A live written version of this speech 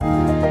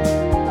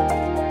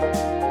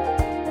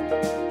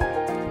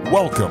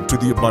Welcome to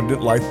the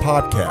Abundant Life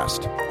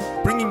Podcast,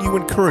 bringing you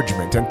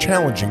encouragement and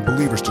challenging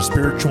believers to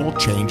spiritual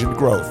change and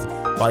growth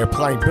by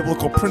applying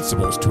biblical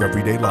principles to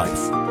everyday life.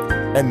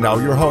 And now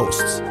your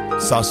hosts,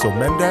 Saso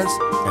Mendez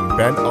and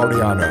Ben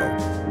Ariano.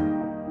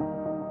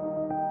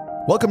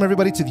 Welcome,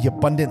 everybody, to the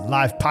Abundant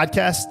Life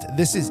Podcast.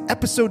 This is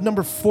episode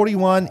number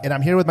 41, and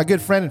I'm here with my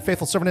good friend and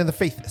faithful servant in the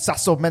faith,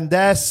 Saso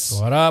Mendez.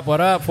 What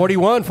up?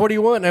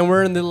 41, and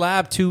we're in the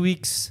lab 2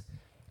 weeks.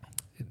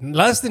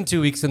 Less than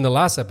 2 weeks in the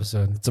last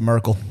episode. It's a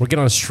miracle. We're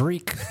getting on a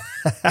streak.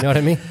 You know what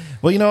I mean?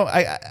 Well, you know,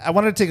 I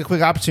wanted to take a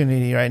quick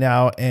opportunity right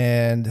now,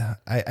 and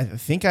I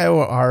think I owe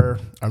our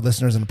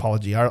listeners an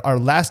apology. Our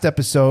last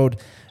episode,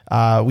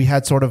 we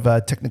had sort of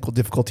technical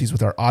difficulties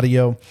with our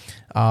audio,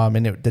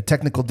 and the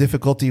technical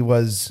difficulty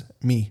was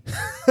me.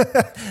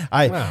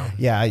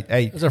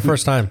 It was our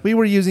first time. We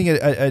were using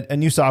a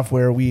new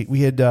software.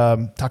 We had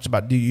talked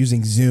about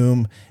using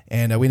Zoom,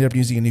 and we ended up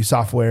using a new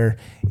software.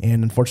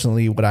 And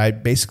unfortunately, what I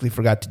basically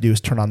forgot to do is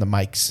turn on the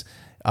mics.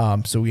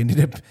 So we ended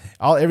up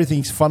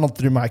everything's funneled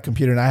through my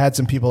computer. And I had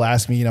some people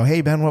ask me,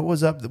 hey Ben, what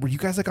was up? Were you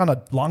guys like on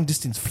a long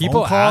distance phone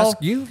People call? Ask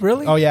you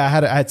really? Oh yeah, I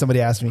had somebody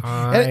ask me.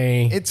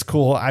 And it's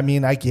cool. I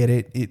mean, I get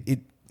it.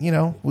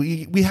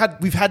 We've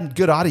had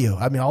good audio.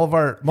 I mean,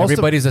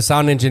 everybody's a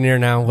sound engineer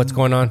now. What's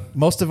going on?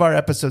 Most of our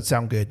episodes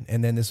sound good,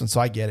 and then this one,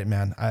 so I get it,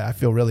 man. I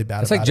feel really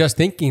bad. It's like Just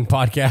Thinking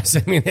podcast.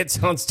 I mean, it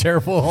sounds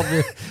terrible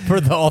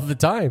all the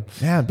time.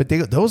 Yeah, but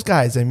those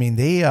guys, I mean,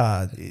 they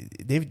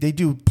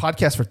do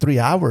podcasts for 3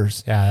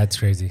 hours. Yeah, that's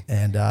crazy.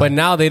 And but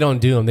now they don't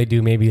do them. They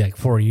do maybe like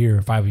 4 a year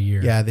or 5 a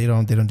year. Yeah, they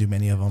don't do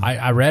many of them.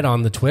 I read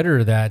on the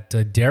Twitter that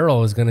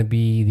Daryl is going to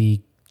be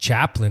the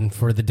chaplain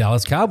for the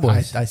Dallas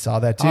Cowboys. I saw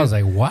that too. I was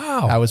like,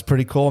 wow, that was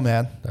pretty cool,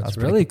 man. That's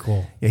really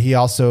cool. Yeah, he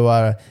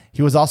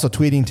was also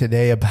tweeting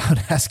today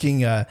about asking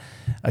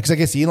because I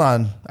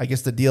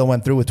guess the deal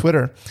went through with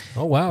Twitter.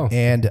 Oh wow!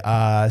 And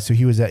so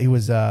he was like,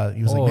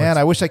 man,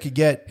 I wish I could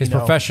get his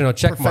professional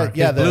check mark,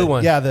 his blue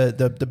one,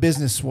 the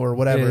business or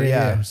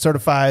whatever,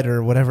 certified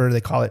or whatever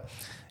they call it.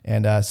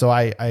 And so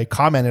I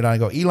commented on it. I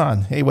go,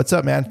 Elon, hey, what's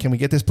up, man? Can we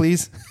get this,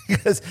 please?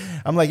 Because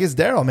I'm like, it's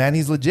Daryl, man.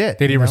 He's legit.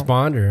 Did he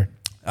respond or?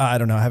 I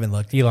don't know. I haven't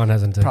looked. Elon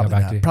hasn't got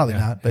back to you. Probably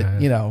not.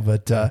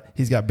 But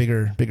he's got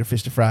bigger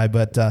fish to fry.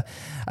 But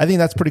I think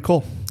that's pretty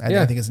cool.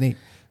 I think it's neat.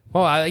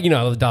 Well,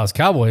 the Dallas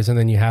Cowboys, and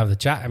then you have the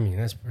chat. I mean,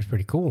 that's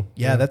pretty cool.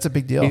 Yeah, that's a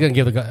big deal. He's gonna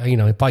give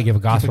he'll probably give a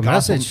gospel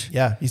message.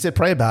 Yeah, he said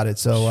pray about it.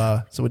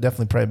 So we'll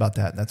definitely pray about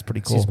that. That's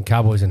pretty cool. See some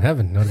Cowboys in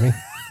heaven. You know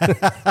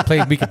what I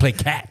mean? We could play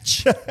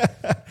catch.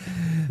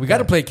 We got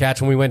to play catch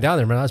when we went down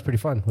there, man. That was pretty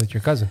fun with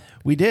your cousin.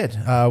 We did.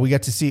 We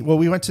got to see. Well,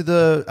 we went to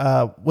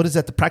the what is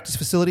that? The practice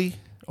facility.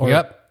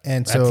 Yep.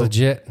 And that's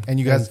legit. And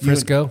you guys,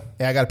 Frisco.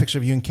 I got a picture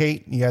of you and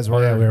Kate. You guys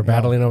were, we were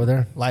battling over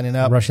there, lining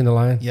up, rushing the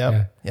line.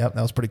 Yep. That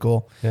was pretty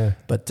cool. Yeah.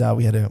 But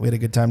we had a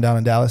good time down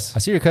in Dallas. I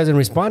see your cousin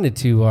responded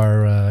to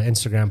our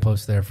Instagram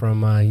post there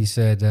from he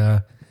said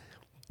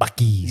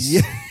Buc-ee's.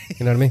 Yeah.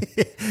 You know what I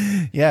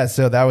mean? Yeah.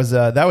 So that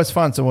was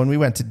fun. So when we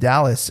went to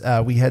Dallas,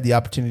 we had the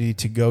opportunity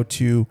to go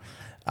to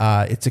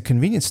it's a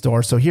convenience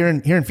store. So here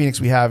in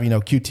Phoenix, we have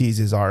QT's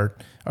is our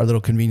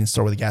little convenience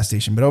store with a gas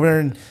station. But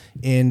over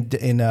in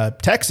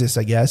Texas,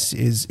 I guess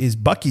is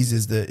Buc-ee's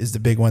is the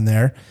big one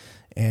there,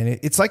 and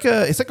it's like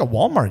a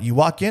Walmart. You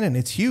walk in and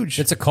it's huge.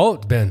 It's a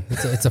cult, Ben.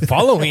 It's a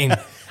following.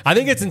 I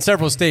think it's in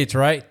several states,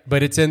 right?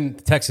 But it's in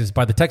Texas.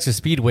 By the Texas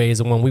Speedway is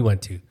the one we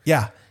went to.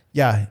 Yeah,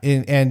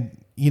 and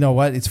you know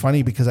what? It's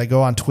funny because I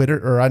go on Twitter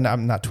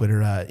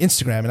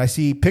Instagram, and I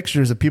see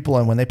pictures of people,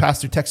 and when they pass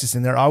through Texas,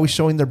 and they're always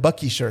showing their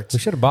Buc-ee shirts. We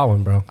should have bought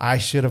one, bro. I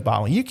should have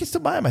bought one. You can still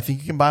buy them. I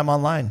think you can buy them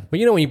online. But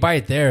when you buy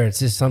it there, it's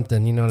just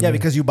something, what I mean?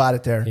 Because you bought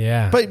it there.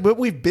 Yeah. But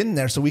we've been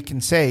there, so we can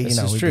say, this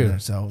is we've true. been there.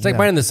 So it's like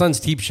buying the Sun's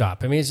Teep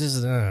Shop. I mean, it's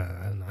just,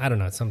 I don't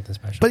know, it's something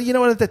special. But you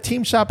know what? At the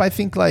team shop, I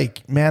think they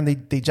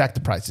jack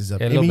the prices up.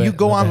 Yeah, you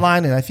go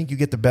online, and I think you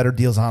get the better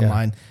deals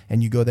online,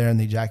 and you go there and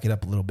they jack it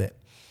up a little bit.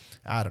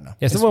 I don't know.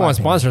 Yeah, someone wants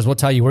sponsors. We'll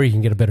tell you where you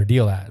can get a better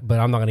deal at, but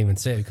I'm not going to even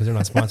say it because they're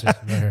not sponsors.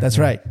 That's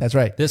right.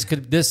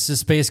 This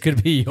space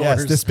could be yours.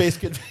 Yes, this space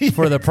could be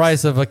for the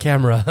price of a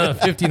camera,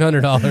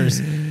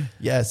 $1,500.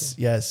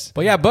 Yes.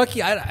 But yeah, Buc-ee.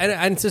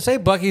 And to say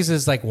Buc-ee's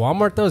is like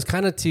Walmart though is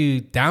kind of to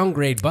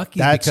downgrade Buc-ee's.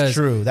 That's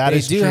true. They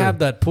do have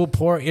that pulled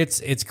pork.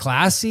 It's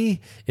classy.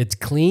 It's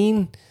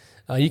clean.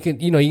 You can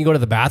go to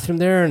the bathroom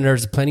there, and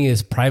there's plenty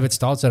of private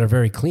stalls that are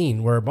very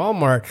clean. Where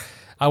Walmart,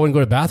 I wouldn't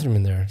go to the bathroom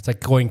in there. It's like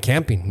going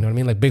camping. You know what I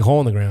mean? Like big hole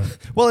in the ground.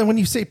 Well, and when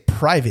you say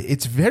private,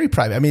 it's very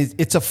private. I mean,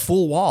 it's a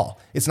full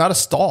wall. It's not a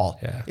stall.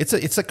 Yeah.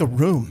 It's like a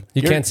room.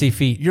 You can't see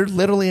feet. You're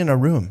literally in a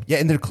room. Yeah,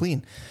 and they're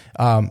clean.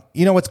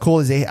 What's cool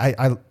is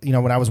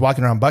when I was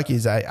walking around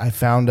Buc-ee's, I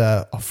found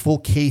a full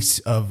case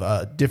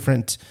of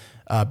different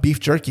beef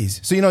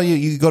jerkies. So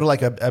you go to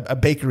like a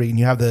bakery and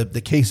you have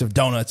the case of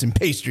donuts and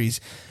pastries,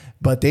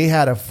 but they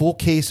had a full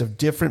case of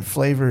different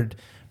flavored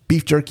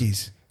beef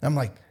jerkies. I'm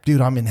like,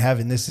 dude, I'm in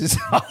heaven. This is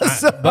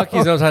awesome.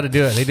 Buc-ee's knows how to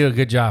do it. They do a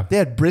good job. They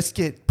had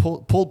brisket,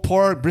 pulled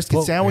pork,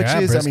 brisket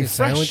sandwiches. Brisket fresh.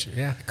 Sandwich.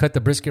 Yeah, cut the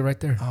brisket right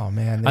there. Oh,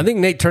 man. I think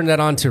Nate turned that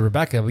on to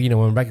Rebecca, when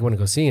Rebecca wanted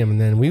to go see him. And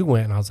then we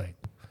went, and I was like,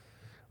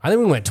 I think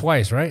we went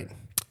twice, right?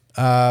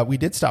 We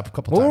did stop a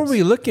couple What times. were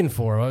we looking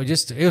for? It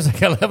was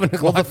like 11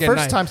 o'clock. Well, the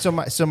first time,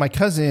 so my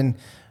cousin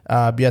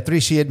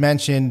Beatriz, she had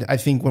mentioned, I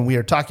think when we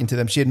were talking to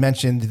them, she had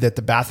mentioned that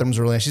the bathrooms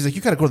were. She's like,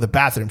 you got to go to the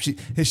bathroom.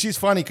 She's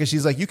funny because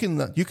she's like, you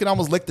can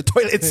almost lick the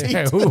toilet seat.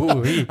 I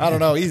don't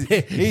know,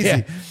 easy.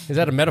 Yeah. Is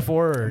that a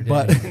metaphor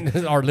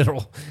or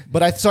literal?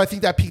 But I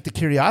think that piqued the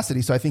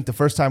curiosity. So I think the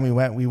first time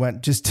we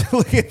went just to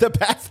look at the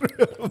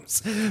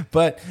bathrooms.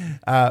 But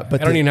I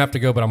don't even have to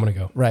go, but I'm going to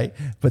go. Right.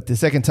 But the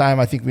second time,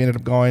 I think we ended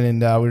up going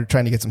and we were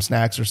trying to get some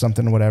snacks or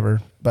something or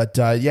whatever. But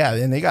yeah,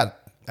 and they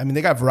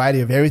got variety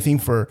of everything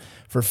for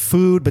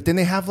food, but then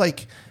they have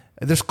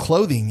there's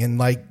clothing and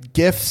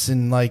gifts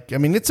and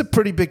it's a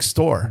pretty big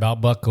store.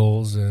 Belt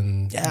buckles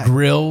and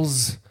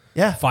grills.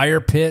 Yeah. Fire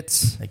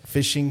pits. Like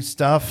fishing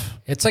stuff.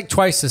 It's like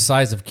twice the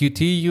size of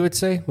QT, you would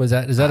say? Is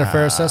that a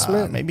fair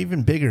assessment? Maybe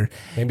even bigger.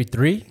 Maybe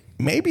 3?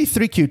 Maybe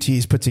 3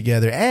 QTs put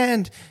together.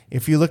 And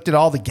if you looked at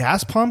all the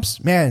gas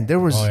pumps, man, there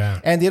was,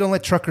 and they don't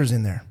let truckers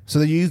in there. So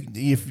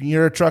if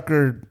you're a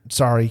trucker,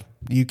 sorry,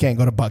 you can't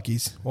go to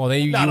Buc-ee's. Well,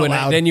 then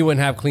you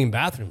wouldn't have clean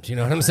bathrooms. You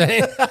know what I'm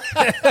saying?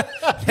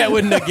 That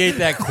would negate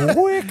that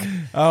quick.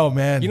 Oh,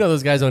 man. You know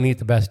those guys don't eat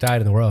the best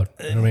diet in the world.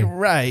 You know what I mean?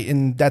 Right.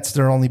 And that's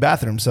their only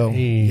bathroom. So,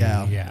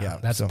 yeah.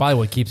 That's probably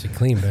what keeps it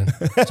clean, Ben.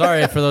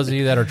 Sorry for those of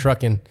you that are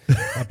trucking.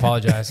 I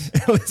apologize.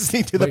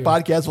 Listening to the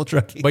podcast while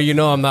trucking. But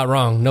I'm not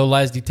wrong. No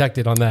lies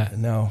detected on that.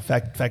 No,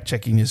 fact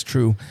checking is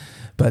true.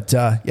 But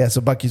so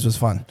Buc-ee's was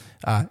fun.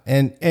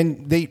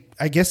 And they,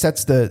 I guess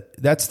that's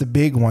the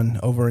big one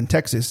over in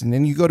Texas. And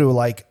then you go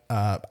to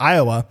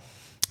Iowa,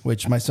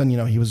 which my son,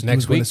 he was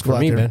next going week to school for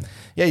me, out there. man.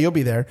 Yeah, you'll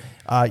be there.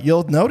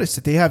 You'll notice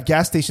that they have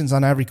gas stations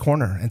on every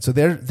corner. And so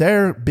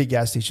their big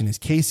gas station is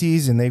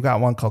Casey's, and they've got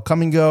one called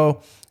Come and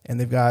Go. And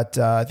they've got,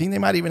 I think they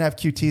might even have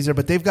QTs there,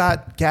 but they've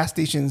got gas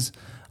stations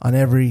on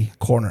every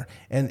corner.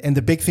 And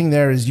the big thing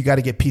there is you got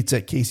to get pizza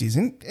at Casey's.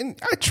 And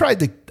I tried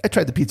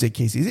the pizza at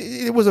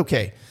Casey's. It was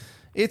okay.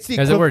 It's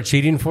the Is it worth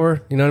cheating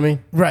for? You know what I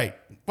mean? Right.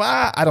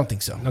 Well, I don't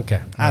think so.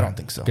 Okay. I don't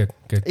think so. Good.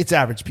 It's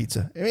average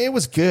pizza. I mean, it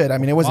was good. I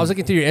mean, it wasn't. I was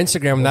looking through your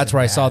Instagram, and that's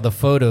where I saw the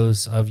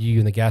photos of you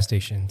in the gas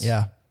stations.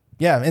 Yeah.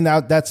 Yeah. And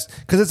now that's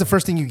because it's the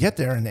first thing you get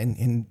there.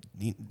 And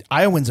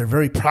Iowans are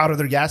very proud of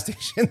their gas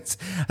stations.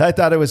 I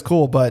thought it was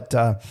cool. But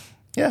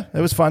yeah, it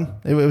was fun.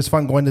 It was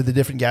fun going to the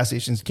different gas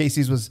stations.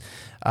 Casey's was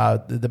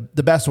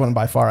the best one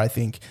by far, I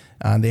think.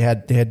 They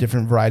had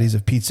different varieties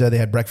of pizza. They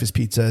had breakfast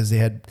pizzas.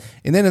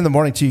 And then in the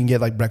morning too, you can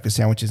get breakfast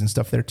sandwiches and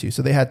stuff there too.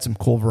 So they had some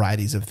cool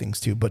varieties of things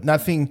too. But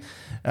nothing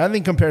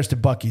compares to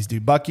Buc-ee's,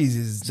 dude. Buc-ee's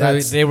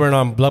is they weren't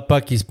on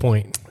Buc-ee's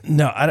point.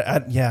 No,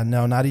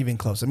 no, not even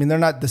close. I mean, they're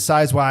not the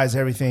size wise,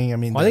 everything. I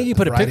mean, I think you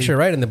put a picture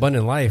right in the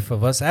Abundant Life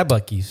of us at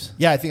Buc-ee's.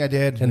 Yeah, I think I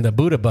did. And the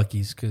Buddha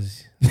Buc-ee's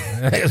because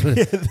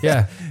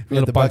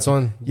little butts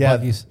on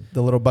Buc-ee's.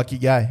 The little Buc-ee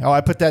guy. Oh,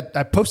 I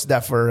posted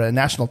that for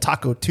National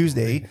Taco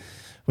Tuesday.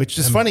 Which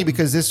is funny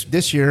because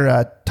this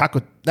year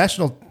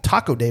National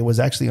Taco Day was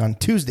actually on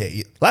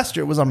Tuesday. Last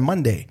year it was on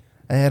Monday.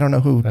 I don't know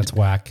who. That's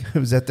whack. It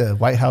was at the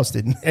White House.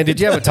 And did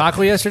you have a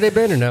taco yesterday,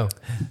 Ben, or no?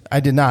 I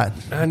did not.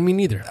 Me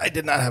neither. I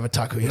did not have a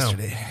taco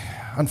yesterday,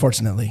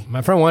 unfortunately.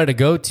 My friend wanted to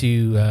go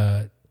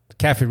to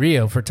Cafe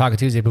Rio for Taco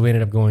Tuesday, but we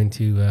ended up going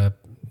to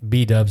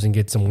B-Dubs and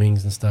get some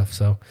wings and stuff.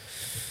 So,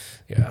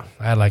 yeah,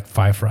 I had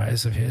 5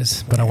 fries of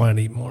his, but I wanted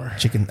to eat more.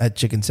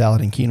 Chicken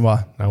salad and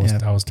quinoa.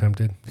 I was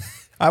tempted.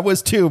 I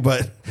was too,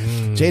 but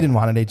Jaden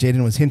wanted it.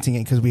 Jaden was hinting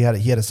it because he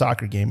had a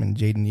soccer game, and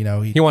Jaden,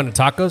 he wanted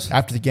tacos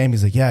after the game.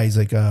 He's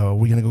like,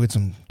 we're gonna go get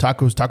some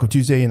tacos, Taco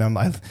Tuesday, and I'm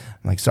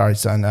like, sorry,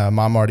 son,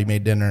 Mom already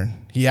made dinner.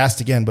 He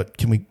asked again, but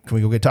can we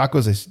go get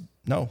tacos? I said,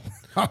 no,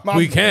 Mom,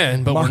 we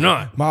can, but we're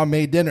not. Mom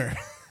made dinner.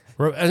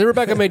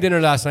 Rebecca made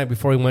dinner last night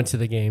before we went to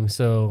the game,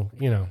 so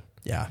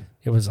yeah.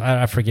 It was,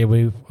 I forget what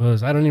it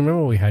was. I don't even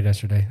remember what we had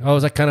yesterday. Oh,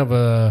 it was kind of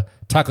a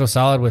taco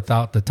salad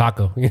without the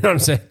taco. You know what I'm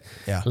saying?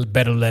 Yeah.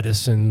 Better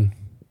lettuce and.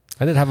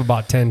 I did have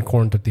about 10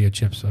 corn tortilla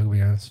chips, so I'll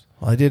be honest.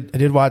 Well, I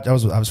did watch. I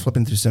was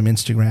flipping through some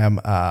Instagram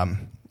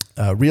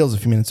reels a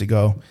few minutes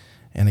ago,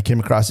 and I came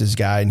across this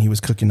guy, and he was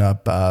cooking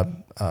up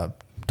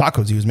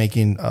tacos. He was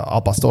making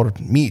al pastor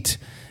meat,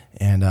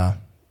 and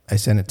I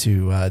sent it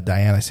to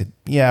Diane. I said,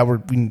 "Yeah,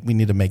 we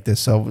need to make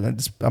this." So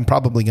I'm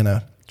probably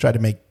gonna try to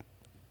make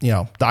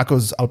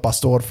tacos al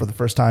pastor for the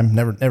first time.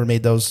 Never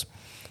made those.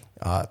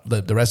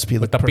 The recipe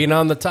with the pina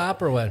on the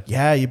top or what?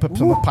 Yeah, you put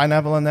some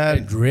pineapple in that.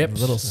 It drips.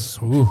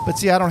 But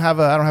see, I don't have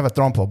a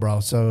trompo,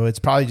 bro. So it's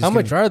probably just how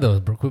much are those,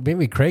 bro?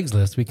 Maybe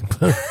Craigslist. We can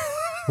put.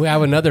 We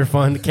have another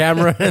fun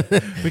camera.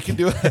 We can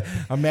do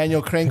a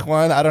manual crank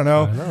one. I don't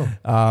know.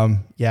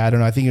 I don't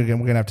know. I think we're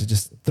gonna have to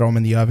just throw them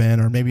in the oven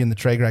or maybe in the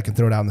Traeger. I can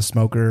throw it out in the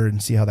smoker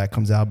and see how that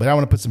comes out. But I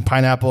want to put some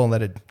pineapple and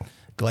let it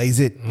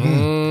glaze it.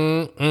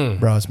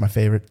 Bro, it's my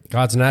favorite.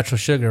 God's natural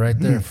sugar right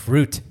there.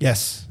 Fruit.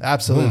 Yes,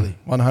 absolutely.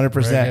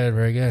 100%.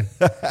 Very good.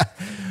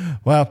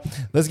 Well,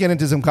 let's get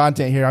into some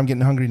content here. I'm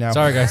getting hungry now.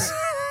 Sorry, guys.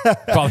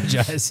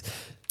 Apologize.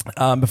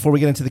 Before we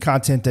get into the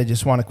content, I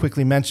just want to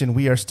quickly mention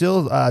we are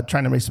still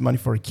trying to raise some money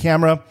for a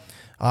camera.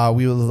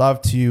 We would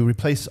love to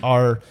replace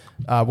our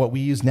What we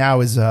use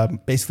now is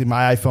basically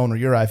my iPhone or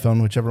your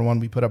iPhone, whichever one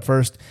we put up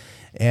first.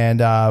 And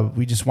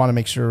we just want to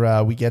make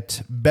sure we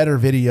get better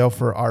video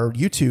for our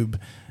YouTube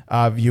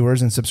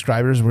viewers and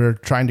subscribers. We're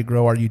trying to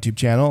grow our YouTube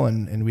channel,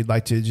 and we'd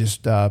like to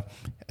just look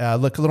a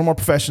little more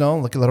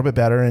professional, look a little bit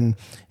better. And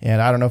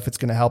I don't know if it's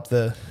going to help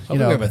the we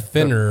have a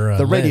thinner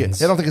the radio.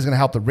 lens. I don't think it's going to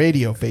help the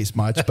radio face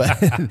much,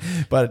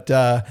 but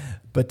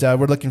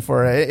we're looking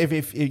for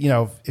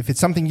if it's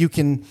something you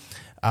can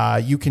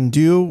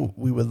do,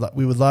 we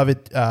would love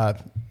it.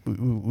 We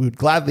would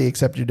gladly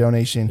accept your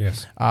donation.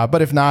 Yes.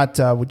 But if not,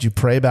 would you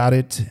pray about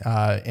it?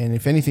 And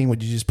if anything,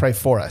 would you just pray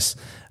for us?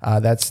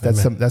 That's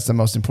the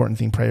most important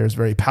thing. Prayer is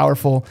very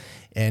powerful,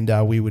 and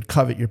we would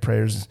covet your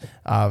prayers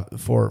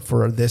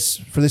for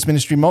this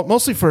ministry,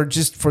 mostly for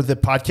the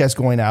podcast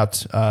going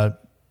out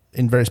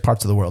in various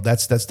parts of the world.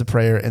 That's the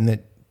prayer, and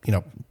that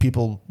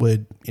people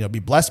would be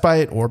blessed by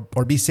it or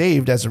be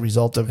saved as a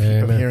result of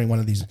hearing one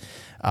of these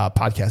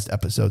podcast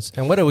episodes.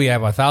 And what do we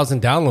have?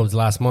 1,000 downloads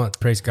last month.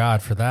 Praise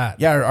God for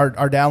that. Yeah,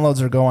 our downloads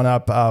are going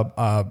up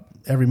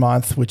every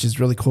month, which is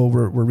really cool.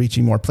 We're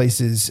reaching more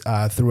places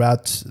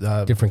throughout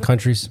Different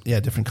countries. Yeah,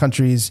 different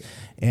countries,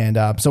 and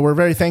so we're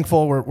very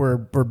thankful. We're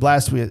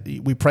blessed.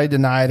 We prayed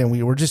tonight, and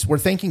we're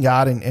thanking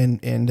God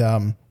and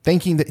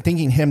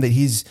thanking Him that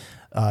He's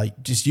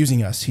just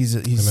using us.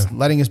 He's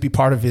letting us be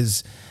part of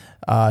His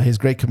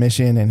Great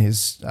Commission and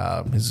his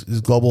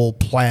global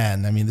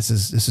plan. I mean, this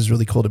is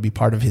really cool to be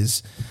part of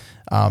his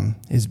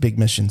big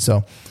mission.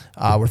 So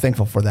we're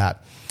thankful for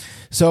that.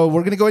 So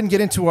we're going to go ahead and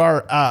get into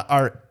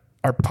our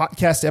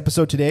podcast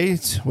episode today,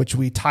 which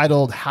we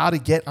titled "How to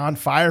Get on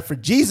Fire for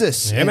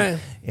Jesus." Amen.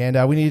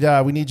 And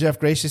we need Jeff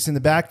Gracious in the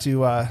back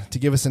to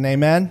give us an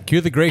amen.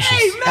 Cue the gracious.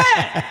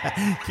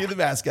 Amen. Cue the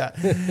mascot.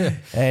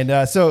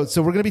 And so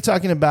we're going to be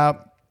talking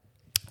about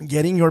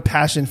getting your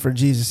passion for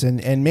Jesus,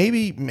 and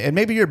maybe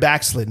you're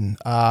backslidden.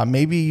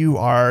 Maybe you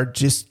are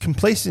just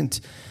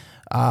complacent.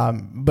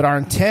 But our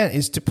intent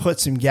is to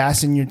put some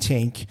gas in your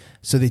tank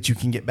so that you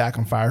can get back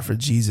on fire for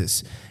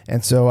Jesus.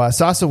 And so,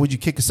 Saso, would you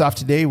kick us off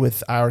today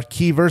with our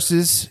key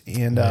verses,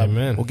 and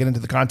we'll get into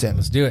the content.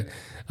 Let's do it.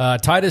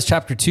 Titus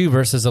chapter 2,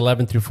 verses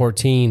 11 through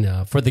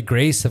 14. For the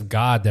grace of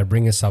God that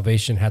bringeth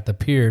salvation hath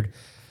appeared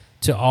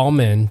to all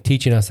men,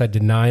 teaching us that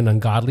denying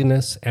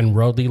ungodliness and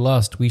worldly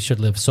lust, we should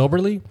live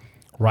soberly,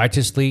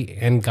 righteously,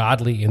 and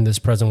godly in this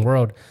present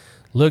world,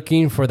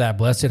 looking for that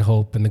blessed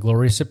hope and the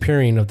glorious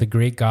appearing of the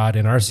great God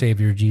and our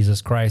Savior,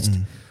 Jesus Christ,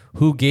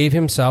 who gave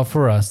himself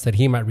for us that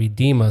he might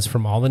redeem us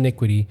from all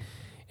iniquity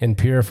and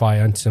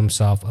purify unto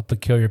himself a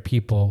peculiar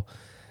people,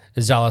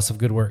 zealous of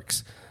good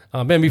works.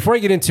 Ben, before I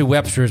get into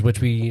Websters,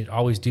 which we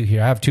always do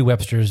here, I have 2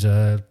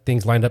 Websters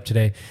things lined up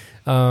today.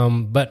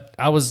 But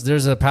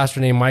there's a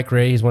pastor named Mike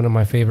Ray. He's one of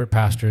my favorite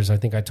pastors. I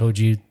think I told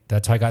you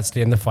that's how I got to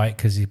stay in the fight,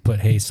 because he put,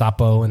 hey,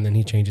 Sapo, and then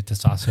he changed it to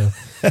Saso.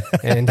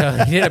 And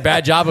he did a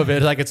bad job of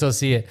it. I could still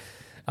see it.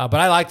 But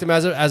I liked him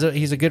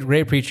he's a good,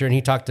 great preacher, and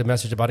he talked a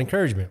message about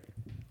encouragement.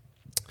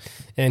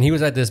 And he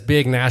was at this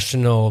big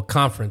national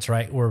conference,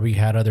 right, where we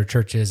had other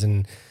churches,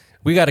 and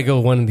we got to go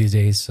one of these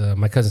days.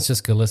 My cousin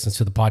Siska listens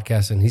to the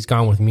podcast, and he's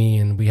gone with me,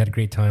 and we had a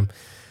great time.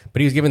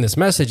 But he was giving this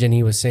message, and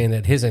he was saying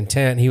that his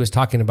intent, he was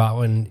talking about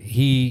when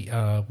he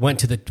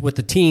went with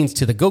the teens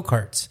to the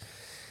go-karts.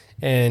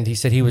 And he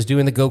said he was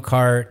doing the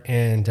go-kart,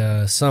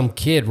 and some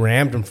kid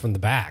rammed him from the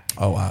back.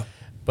 Oh, wow.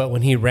 But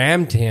when he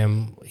rammed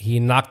him, he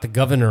knocked the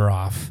governor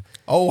off.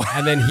 Oh,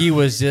 and then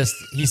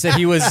he said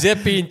he was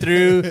zipping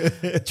through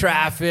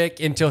traffic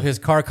until his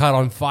car caught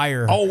on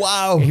fire. Oh,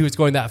 wow. He was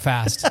going that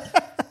fast.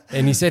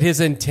 And he said his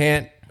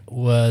intent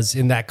was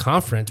in that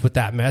conference with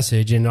that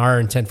message, and our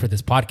intent for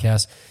this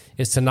podcast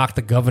is to knock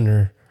the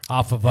governor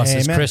off of us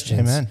as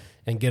Christians. Amen.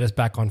 And get us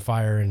back on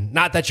fire. And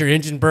not that your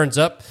engine burns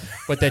up,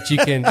 but that you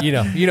can, you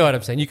know what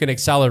I'm saying? You can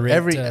accelerate.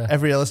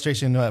 Every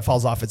illustration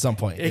falls off at some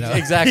point.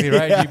 Exactly,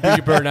 right?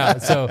 You burn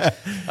out. So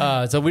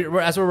that's what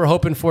we're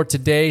hoping for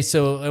today.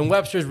 So in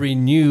Webster's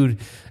renewed,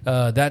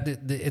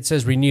 it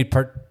says renewed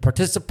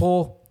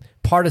participle,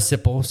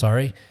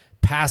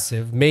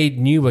 passive, made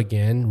new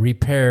again,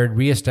 repaired,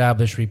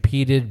 reestablished,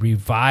 repeated,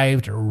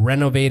 revived,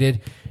 renovated,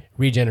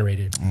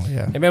 regenerated. Oh,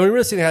 yeah. And man, we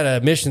recently had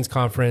a missions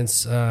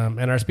conference,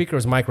 and our speaker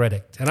was Mike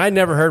Reddick. And I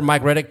never heard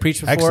Mike Reddick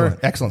preach before.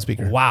 Excellent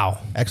speaker. Wow.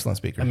 Excellent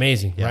speaker.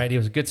 Amazing, right? It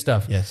was good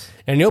stuff. Yes.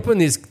 And he opened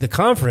the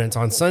conference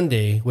on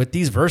Sunday with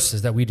these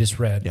verses that we just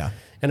read. Yeah.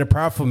 And a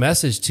powerful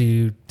message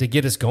to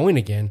get us going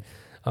again.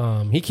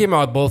 He came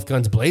out with both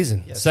guns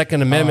blazing. Yes.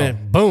 Second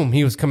Amendment, boom,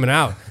 he was coming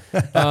out.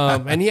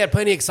 And he had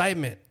plenty of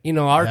excitement.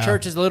 Our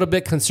church is a little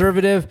bit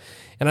conservative.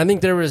 And I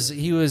think there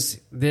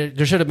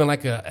should have been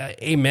like a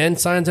amen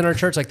signs in our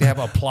church, like they have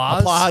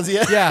applause. Applause,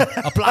 yeah. Yeah,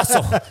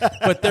 applauso.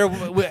 But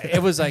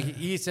it was like,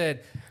 he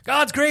said,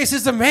 God's grace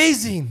is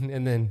amazing.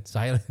 And then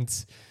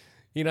silence.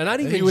 Not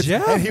even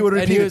Jeff. And he would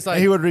repeat it. Like,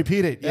 he would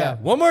repeat it. Yeah.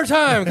 One more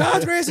time.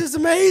 God's grace is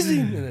amazing.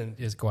 And then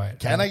just quiet.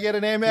 Can I get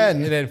an amen?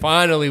 And then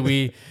finally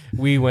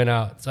we went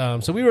out.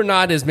 So we were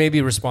not as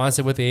maybe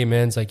responsive with the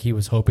amens like he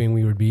was hoping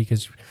we would be,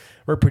 because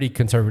we're pretty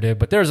conservative.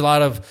 But there's a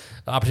lot of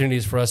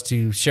opportunities for us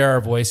to share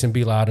our voice and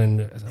be loud.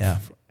 And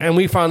And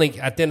we finally,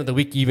 at the end of the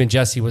week, even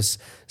Jesse was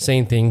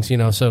saying things,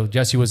 so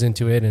Jesse was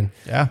into it, and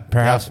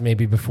perhaps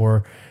maybe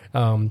before.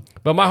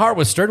 But my heart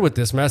was stirred with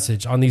this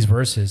message on these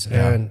verses.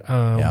 And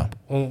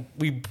when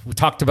we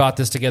talked about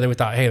this together, we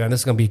thought, hey, man,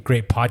 this is going to be a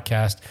great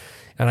podcast.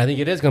 And I think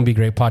it is going to be a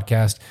great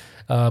podcast.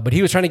 But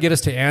he was trying to get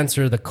us to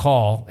answer the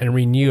call and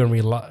renew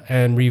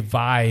and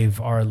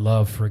revive our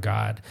love for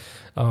God.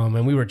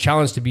 And we were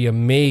challenged to be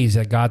amazed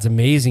at God's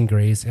amazing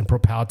grace and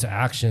propelled to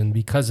action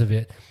because of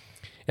it.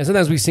 And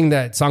sometimes we sing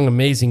that song,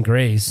 Amazing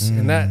Grace.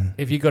 And that,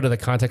 if you go to the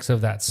context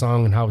of that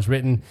song and how it was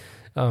written,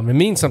 it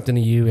means something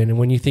to you. And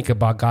when you think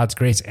about God's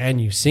grace and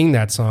you sing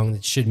that song,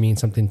 it should mean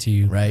something to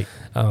you. Right.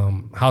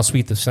 How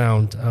sweet the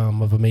sound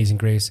of Amazing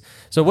Grace.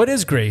 So what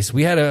is grace?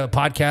 We had a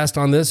podcast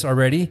on this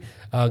already.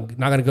 Not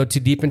going to go too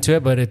deep into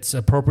it, but it's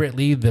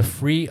appropriately the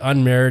free,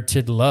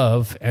 unmerited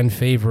love and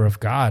favor of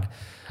God.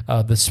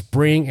 The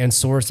spring and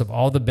source of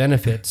all the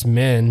benefits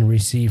men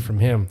receive from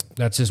him.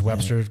 That's just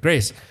Webster's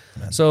grace.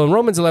 Amen. So in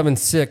Romans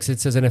 11:6, it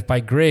says, and if by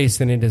grace,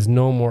 then it is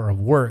no more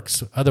of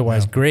works.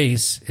 Otherwise,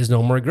 grace is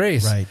no more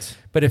grace. Right.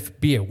 But if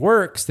be it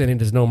works, then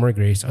it is no more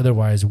grace.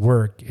 Otherwise,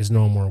 work is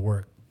no more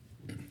work.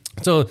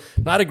 So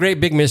not a great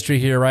big mystery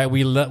here, right?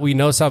 We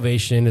know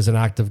salvation is an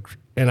act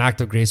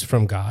of grace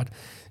from God,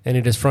 and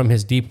it is from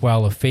his deep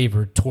well of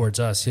favor towards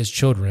us, his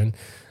children.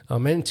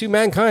 And to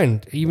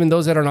mankind, even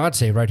those that are not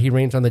saved, right? He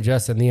reigns on the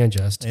just and the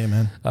unjust.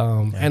 Amen.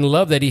 And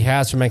love that he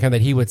has for mankind, that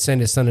he would send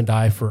his son to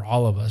die for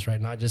all of us, right?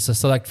 Not just a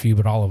select few,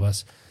 but all of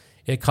us.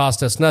 It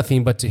cost us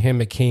nothing, but to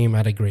him it came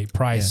at a great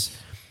price.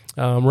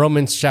 Yes.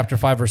 Romans chapter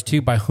 5, verse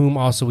 2, by whom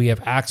also we have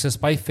access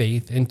by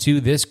faith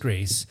into this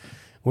grace,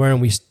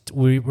 wherein we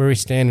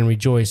stand and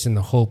rejoice in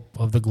the hope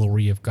of the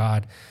glory of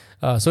God.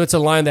 So it's a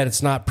line that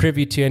it's not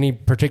privy to any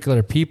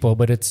particular people,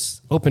 but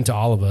it's open to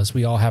all of us.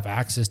 We all have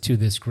access to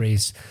this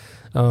grace.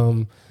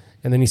 And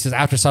then he says,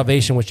 after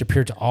salvation, which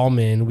appeared to all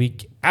men, we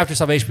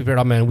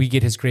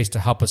get his grace to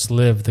help us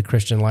live the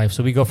Christian life.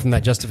 So we go from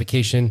that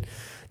justification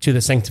to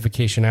the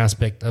sanctification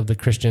aspect of the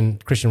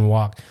Christian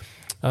walk.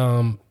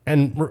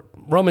 And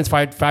Romans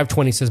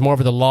 5:20 says,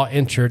 moreover, the law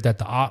entered that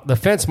the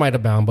offense might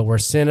abound, but where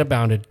sin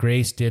abounded,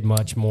 grace did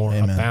much more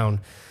abound.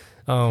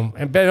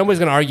 And Ben, nobody's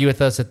going to argue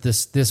with us that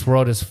this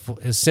world is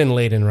sin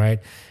laden, right?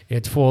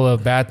 It's full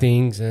of bad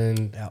things,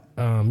 and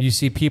you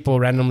see people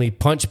randomly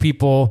punch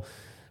people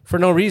for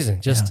no reason.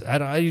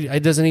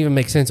 It doesn't even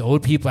make sense.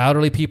 Old people,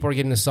 elderly people are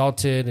getting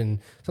assaulted, and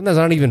sometimes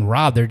they're not even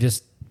robbed. They're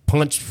just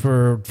punched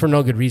for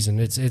no good reason.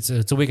 It's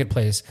a wicked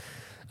place.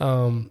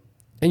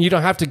 And you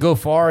don't have to go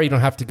far. You don't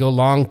have to go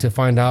long to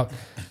find out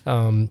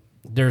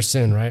there's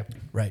sin, right?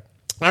 Right.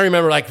 I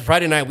remember like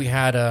Friday night we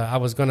had, I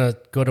was going to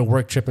go to a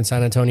work trip in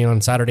San Antonio on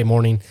Saturday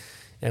morning,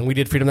 and we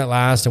did Freedom at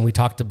Last, and we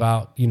talked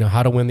about,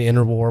 how to win the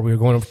inner war. We were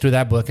going through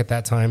that book at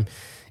that time,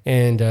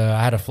 and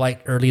I had a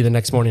flight early the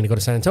next morning to go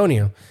to San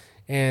Antonio.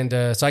 And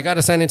so I got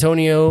to San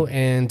Antonio,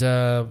 and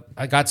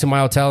I got to my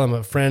hotel, and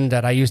a friend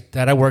that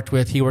I worked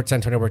with, he worked in San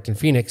Antonio, worked in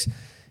Phoenix.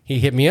 He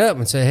hit me up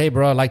and said, hey,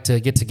 bro, I'd like to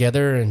get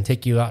together and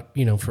take you out,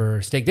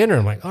 for steak dinner.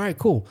 I'm like, all right,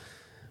 cool.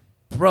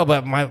 Bro,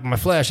 but my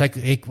flesh, I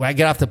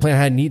get off the plane, I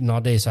hadn't eaten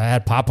all day, so I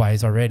had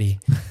Popeyes already.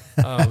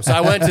 So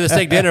I went to the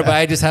steak dinner, but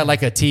I just had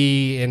like a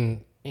tea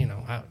and,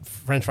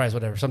 French fries,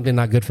 whatever, something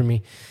not good for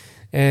me.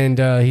 And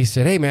he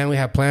said, hey, man, we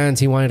have plans.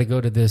 He wanted to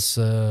go to this,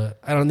 I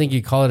don't think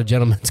you call it a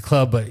gentleman's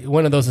club, but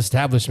one of those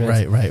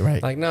establishments.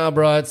 Right. Like, no,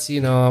 bro, it's,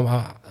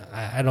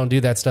 I don't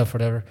do that stuff,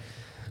 whatever.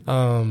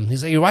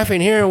 He's like, your wife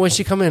ain't here. When's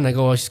she coming? I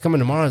go, well, she's coming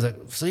tomorrow. He's like,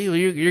 see,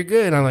 you're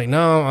good. And I'm like,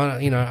 no,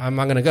 I'm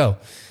not going to go.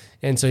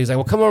 And so he's like,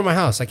 well, come over to my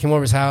house. I came over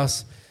to his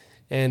house,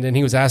 and then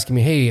he was asking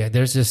me, hey,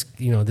 there's this,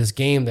 this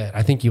game that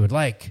I think you would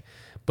like,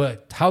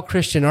 but how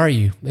Christian are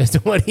you? Is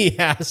what he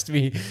asked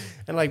me.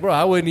 And like, bro,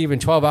 I wasn't even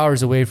 12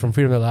 hours away from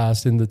Freedom at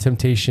Last, and the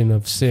temptation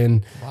of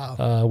sin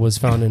was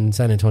found in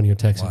San Antonio,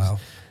 Texas.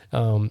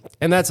 Wow.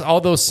 And that's,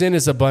 although sin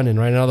is abundant,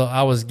 right? And although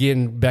I was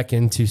getting back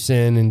into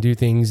sin and do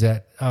things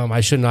that I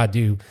should not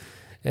do,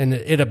 and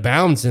it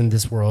abounds in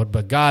this world,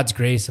 but God's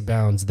grace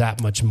abounds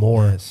that much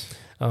more. Yes.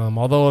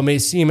 Although it may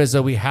seem as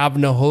though we have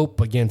no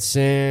hope against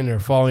sin or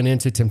falling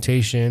into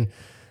temptation,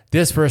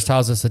 this verse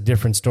tells us a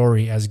different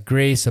story, as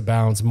grace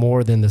abounds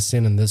more than the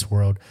sin in this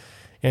world.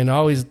 And I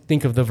always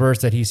think of the verse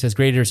that he says,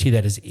 greater is he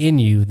that is in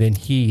you than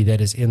he that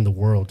is in the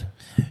world.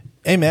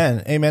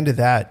 Amen to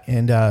that.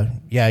 And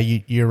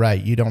you're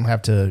right. You don't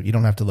have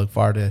to look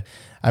far to,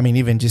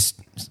 even just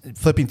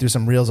flipping through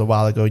some reels a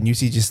while ago, and you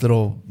see just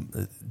little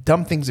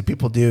dumb things that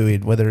people do,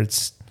 whether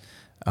it's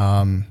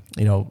kind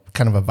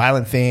of a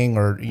violent thing,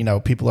 or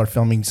people are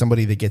filming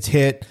somebody that gets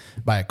hit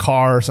by a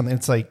car or something.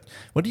 It's like,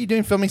 what are you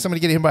doing filming somebody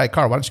getting hit by a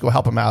car? Why don't you go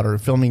help them out? Or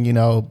filming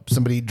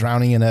somebody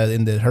drowning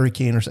in the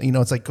hurricane or something.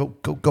 It's like,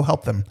 go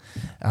help them.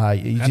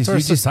 That's our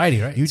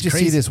society, right? You just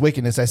see this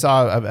wickedness. I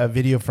saw a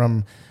video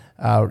from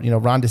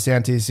Ron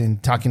DeSantis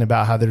and talking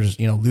about how there's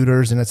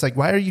looters, and it's like,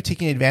 why are you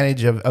taking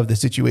advantage of the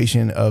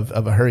situation of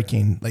a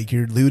hurricane? Like,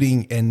 you're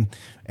looting and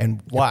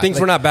why things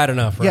were not bad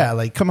enough, right? Yeah,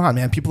 like, come on,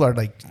 man. People are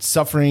like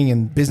suffering,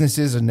 and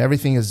businesses and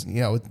everything is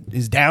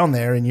is down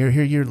there, and you're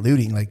here, you're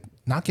looting. Like,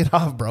 knock it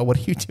off, bro. What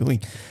are you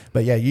doing?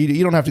 But yeah,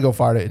 you don't have to go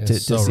far to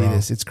so see wrong.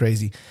 this. It's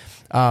crazy.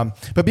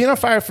 But being on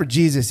fire for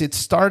Jesus, it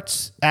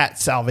starts at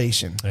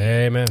salvation.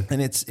 Amen.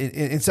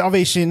 And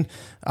salvation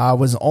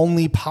was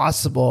only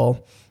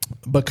possible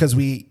because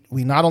we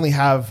not only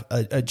have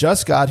a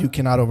just God who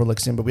cannot overlook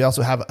sin, but we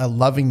also have a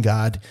loving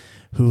God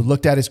who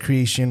looked at his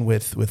creation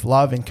with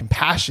love and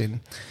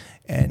compassion.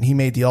 And he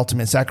made the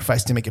ultimate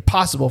sacrifice to make it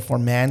possible for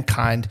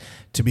mankind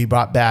to be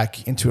brought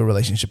back into a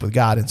relationship with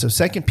God. And so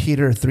 2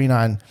 Peter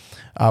 3:9,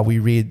 we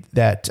read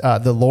that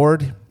the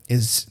Lord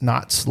is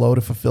not slow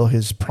to fulfill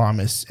his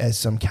promise, as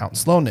some count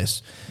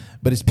slowness,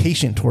 but is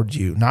patient towards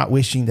you, not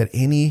wishing that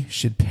any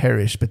should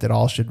perish, but that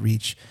all should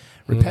reach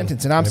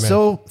repentance. And I'm Amen.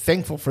 so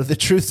thankful for the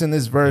truths in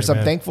this verse. Amen.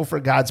 I'm thankful for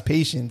God's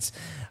patience.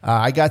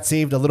 I got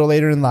saved a little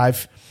later in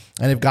life.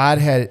 And if God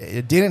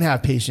didn't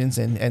have patience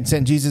and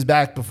sent Jesus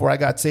back before I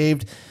got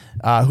saved,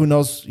 who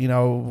knows,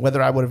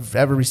 whether I would have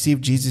ever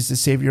received Jesus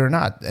as Savior or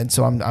not. And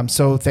so I'm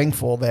so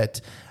thankful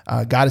that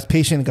God is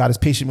patient. God is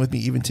patient with me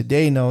even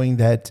today, knowing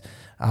that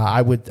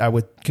I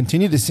would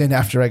continue to sin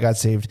after I got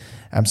saved.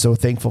 I'm so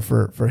thankful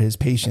for his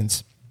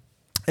patience.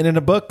 And in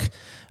a book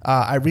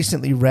I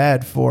recently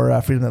read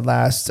for Freedom That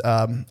Lasts,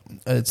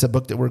 it's a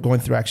book that we're going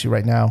through actually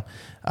right now.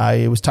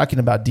 It was talking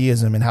about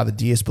deism and how the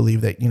deists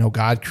believe that,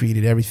 God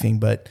created everything,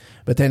 but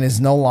then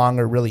is no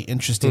longer really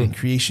interested in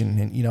creation.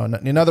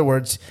 And, in other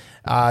words,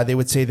 they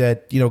would say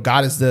that,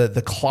 God is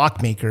the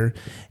clockmaker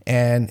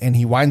and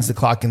he winds the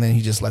clock and then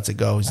he just lets it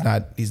go. He's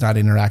not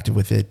interactive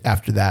with it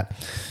after that.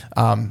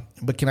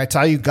 But can I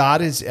tell you,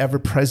 God is ever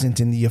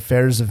present in the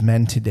affairs of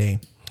men today.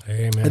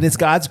 Amen. And it's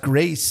God's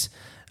grace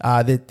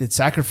that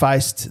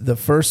sacrificed the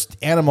first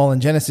animal in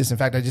Genesis. In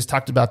fact, I just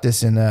talked about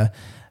this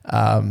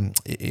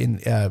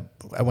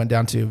I went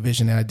down to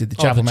Vision and I did the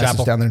chapel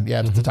message down there.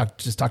 Yeah,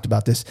 just talked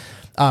about this.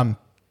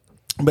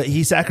 But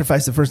he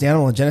sacrificed the first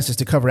animal in Genesis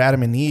to cover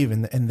Adam and Eve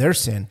and their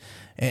sin.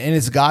 And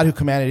it's God who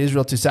commanded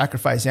Israel to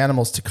sacrifice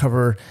animals to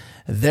cover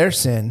their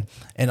sin.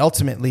 And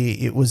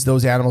ultimately, it was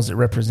those animals that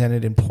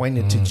represented and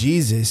pointed to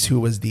Jesus, who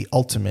was the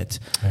ultimate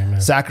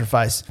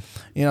sacrifice.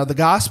 The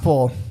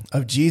gospel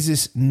of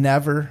Jesus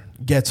never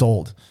gets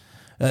old.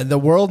 The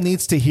world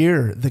needs to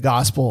hear the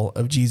gospel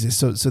of Jesus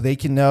so they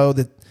can know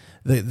that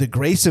the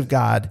grace of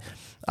God.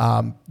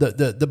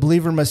 The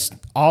believer must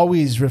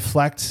always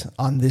reflect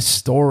on this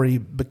story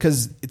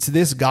because it's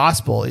this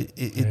gospel.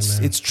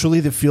 It's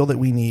truly the fuel that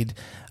we need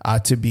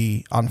to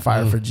be on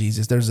fire for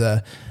Jesus. There's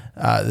a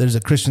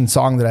Christian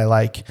song that I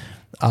like.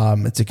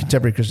 It's a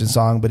contemporary Christian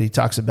song, but he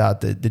talks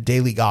about the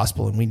daily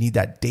gospel, and we need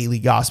that daily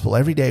gospel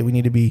every day. We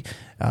need to be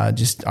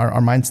just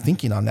our minds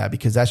thinking on that,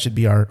 because that should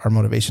be our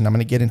motivation. I'm going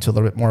to get into a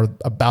little bit more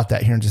about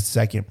that here in just a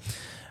second.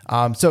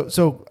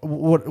 So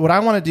what I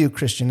want to do,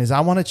 Christian, is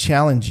I want to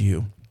challenge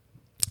you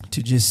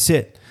to just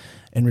sit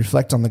and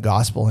reflect on the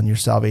gospel and your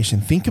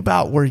salvation. Think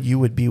about where you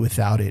would be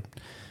without it.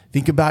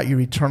 Think about your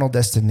eternal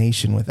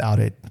destination without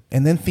it.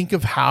 And then think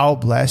of how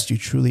blessed you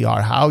truly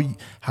are, how you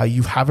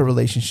have a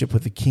relationship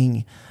with the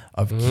King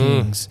of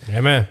Kings.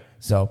 Amen.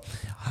 So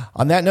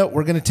on that note,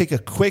 we're going to take a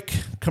quick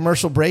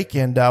commercial break.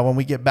 And when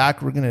we get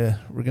back, we're going to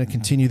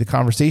continue the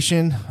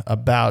conversation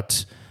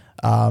about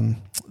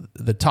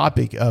the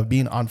topic of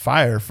being on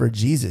fire for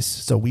Jesus.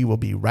 So we will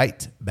be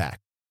right back.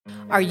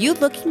 Are you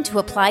looking to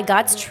apply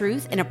God's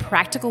truth in a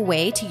practical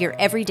way to your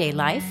everyday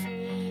life?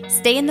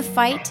 Stay in the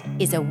Fight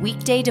is a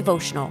weekday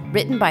devotional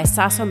written by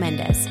Saso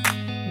Mendez.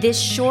 This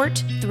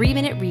short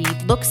 3-minute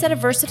read looks at a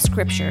verse of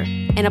Scripture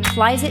and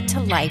applies it to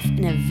life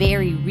in a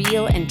very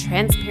real and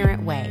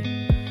transparent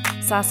way.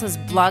 Saso's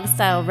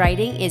blog-style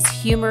writing is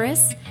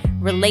humorous,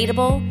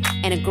 relatable,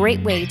 and a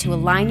great way to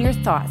align your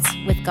thoughts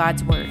with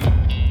God's Word.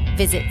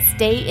 Visit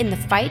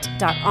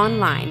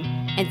stayinthefight.online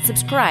and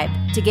subscribe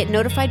to get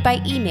notified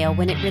by email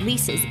when it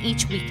releases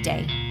each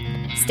weekday.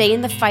 Stay in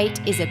the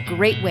Fight is a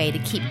great way to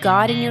keep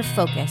God in your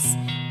focus,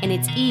 and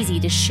it's easy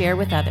to share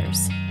with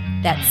others.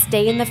 That's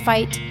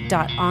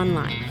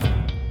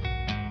stayinthefight.online.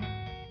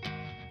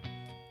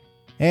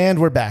 And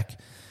we're back.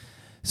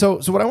 So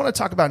what I want to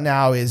talk about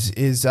now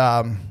is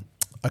a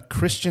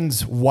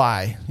Christian's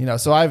why.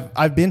 So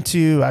I've been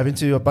to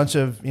a bunch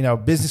of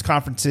business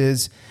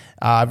conferences.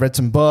 I've read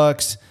some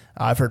books.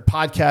 I've heard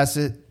podcasts.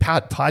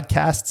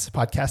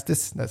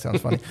 That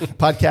sounds funny.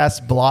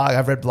 Podcasts, blog.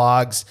 I've read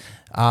blogs.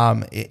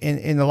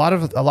 In a lot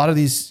of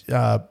these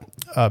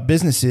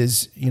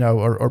businesses,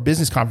 or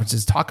business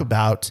conferences, talk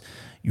about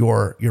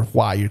your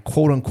why, your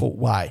quote unquote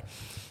why.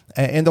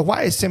 And the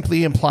why is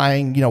simply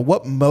implying,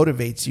 what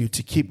motivates you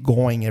to keep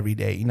going every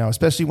day,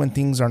 especially when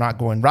things are not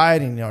going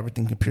right and,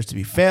 everything appears to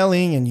be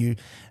failing and you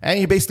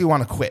basically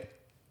want to quit.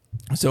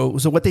 So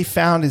what they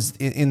found is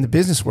in the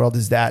business world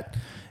is that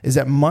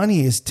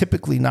money is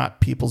typically not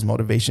people's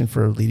motivation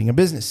for leading a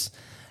business.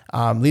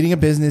 Leading a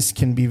business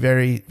can be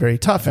very, very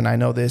tough. And I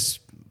know this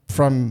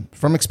from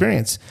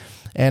experience.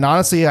 And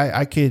honestly,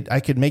 I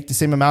could make the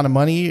same amount of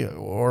money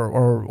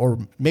or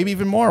maybe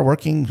even more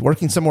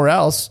working somewhere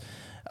else.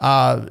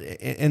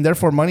 And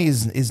therefore money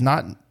is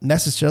not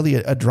necessarily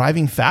a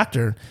driving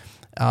factor.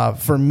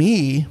 For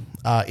me,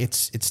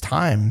 it's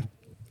time.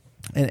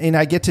 and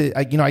I get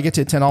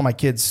to attend all my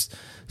kids'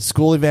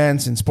 school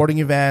events and sporting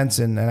events,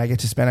 and I get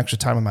to spend extra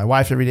time with my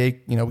wife every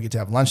day. We get to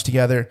have lunch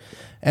together,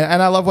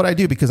 and I love what I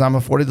do because I'm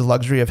afforded the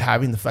luxury of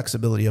having the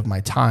flexibility of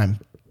my time.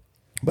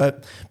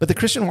 But the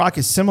Christian walk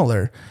is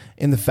similar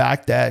in the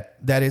fact that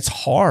it's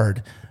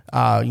hard.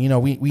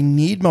 We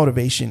need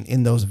motivation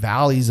in those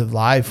valleys of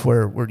life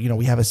where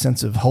we have a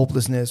sense of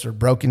hopelessness or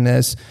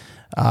brokenness.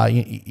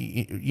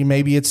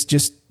 Maybe it's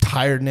just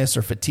tiredness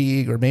or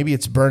fatigue, or maybe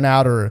it's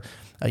burnout, or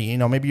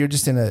maybe you're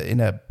just in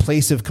a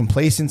place of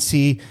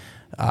complacency,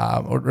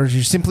 or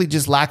you simply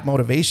just lack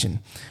motivation.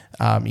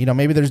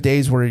 Maybe there's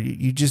days where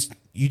you just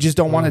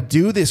don't want to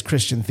do this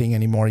Christian thing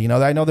anymore.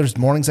 I know there's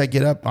mornings I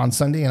get up on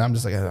Sunday and I'm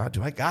just like, oh,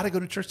 do I got to go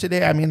to church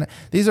today? I mean,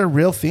 these are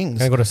real things.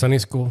 Can I go to Sunday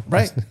school?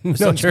 Right. No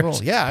Sunday church.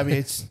 School. Yeah. I mean,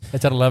 it's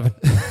at 11.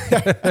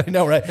 I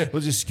know, right?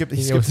 We'll just skip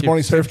the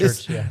morning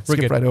service. Yeah,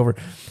 skip right over.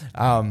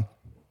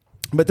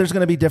 But there's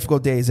going to be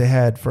difficult days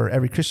ahead for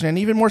every Christian, and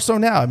even more so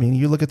now. I mean,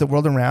 you look at the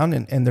world around,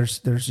 and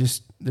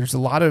there's a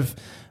lot of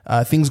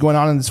things going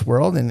on in this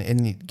world, and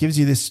it gives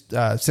you this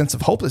sense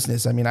of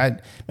hopelessness. I mean,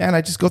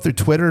 I just go through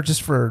Twitter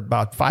just for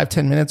about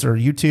 5-10 minutes, or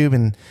YouTube,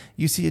 and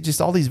you see just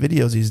all these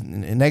videos, these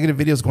negative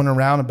videos going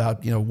around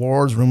about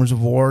wars, rumors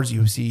of wars.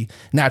 You see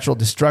natural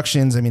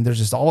destructions. I mean, there's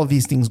just all of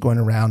these things going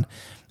around,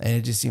 and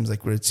it just seems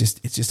like it's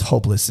just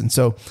hopeless. And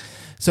so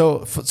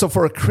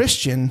for a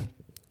Christian,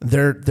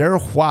 their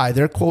why,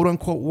 their quote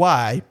unquote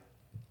why,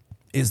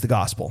 is the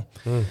gospel.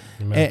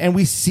 And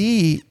we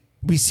see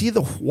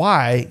the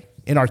why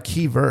in our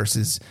key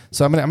verses.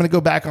 So I'm gonna go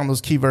back on those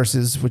key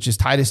verses, which is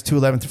Titus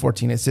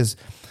 2:11-14. It says,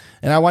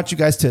 and I want you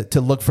guys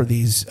to look for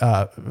these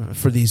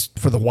for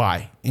the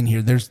why in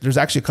here. There's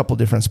actually a couple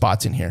different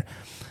spots in here.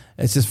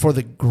 It says, for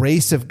the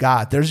grace of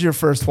God. There's your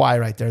first why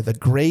right there. The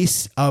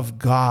grace of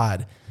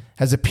God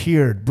has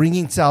appeared,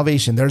 bringing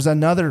salvation. There's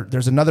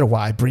another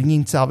why,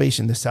 bringing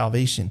salvation, the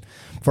salvation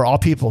for all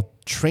people,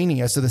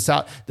 training us. So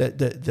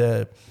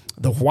the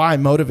why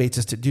motivates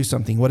us to do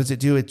something. What does it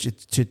do? It's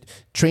to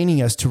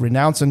training us to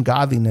renounce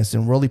ungodliness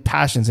and worldly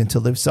passions, and to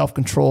live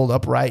self-controlled,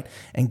 upright,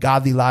 and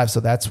godly lives.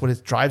 So that's what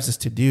it drives us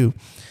to do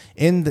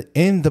in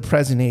the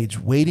present age,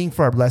 waiting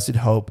for our blessed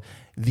hope,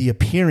 the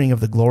appearing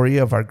of the glory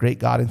of our great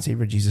God and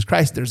Savior Jesus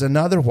Christ. There's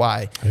another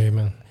why.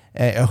 Amen.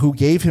 Who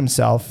gave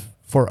himself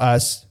for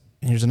us.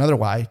 And here's another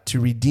why: to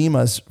redeem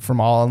us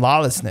from all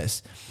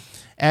lawlessness,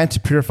 and to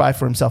purify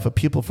for himself a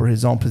people for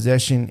his own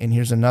possession. And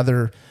here's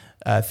another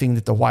thing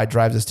that the why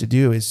drives us to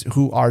do, is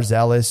who are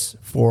zealous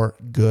for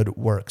good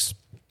works.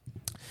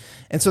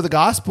 And so the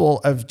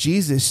gospel of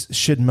Jesus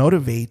should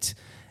motivate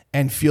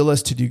and fuel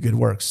us to do good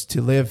works,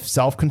 to live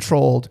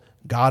self-controlled,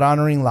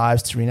 God-honoring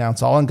lives, to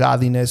renounce all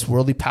ungodliness,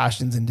 worldly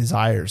passions, and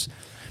desires.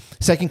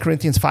 2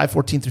 Corinthians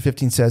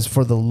 5:14-15 says,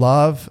 for the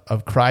love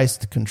of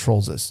Christ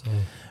controls us.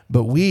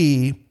 But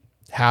we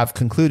have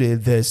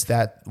concluded this,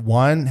 that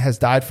one has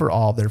died for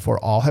all, therefore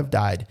all have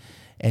died,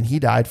 and he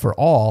died for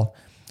all,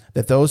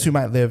 that those who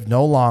might live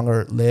no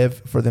longer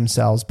live for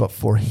themselves, but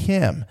for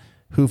him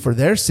who for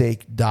their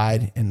sake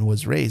died and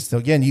was raised. So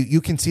again,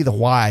 you can see the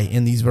why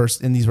in these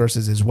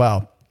verses as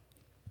well.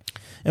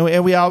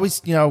 And we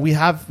always, we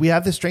have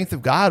the strength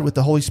of God with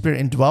the Holy Spirit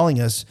indwelling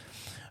us,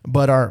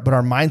 but our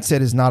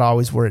mindset is not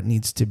always where it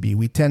needs to be.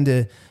 We tend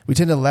to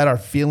let our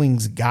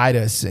feelings guide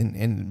us,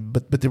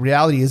 but the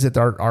reality is that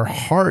our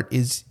heart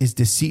is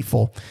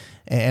deceitful,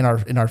 and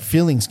our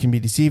feelings can be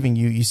deceiving.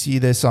 You see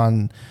this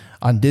on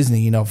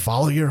Disney,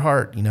 follow your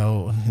heart,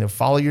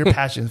 follow your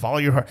passions, follow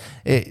your heart.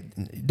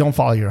 Don't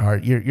follow your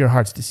heart. Your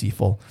heart's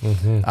deceitful.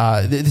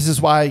 Mm-hmm. This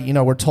is why,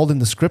 we're told in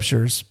the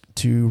scriptures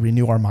to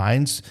renew our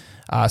minds,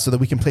 so that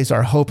we can place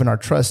our hope and our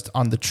trust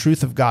on the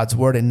truth of God's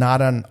word, and not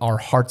on our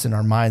hearts and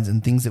our minds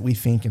and things that we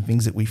think and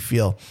things that we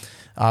feel.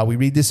 We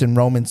read this in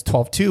Romans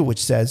 12:2,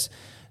 which says,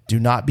 do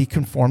not be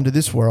conformed to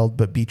this world,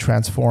 but be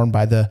transformed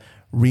by the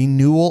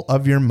renewal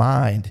of your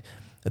mind,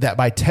 that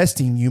by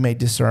testing you may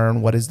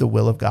discern what is the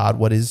will of God,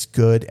 what is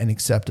good and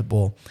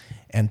acceptable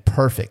and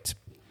perfect.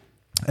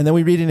 And then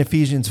we read in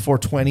Ephesians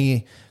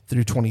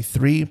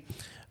 4:20-23,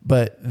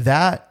 but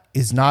that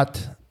is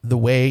not the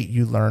way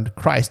you learned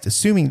Christ,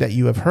 assuming that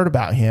you have heard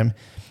about him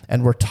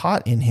and were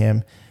taught in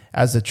him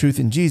as the truth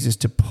in Jesus,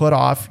 to put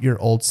off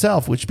your old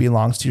self, which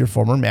belongs to your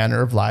former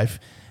manner of life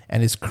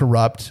and is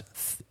corrupt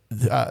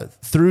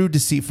through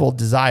deceitful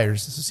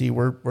desires. So see,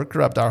 we're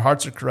corrupt. Our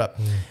hearts are corrupt.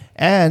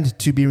 And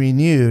to be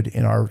renewed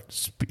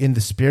in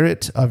the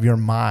spirit of your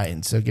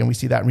mind. So again, we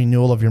see that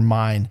renewal of your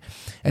mind,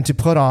 and to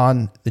put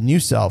on the new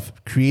self,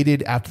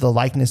 created after the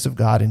likeness of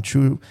God in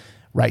true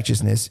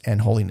righteousness and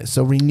holiness.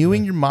 So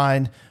renewing your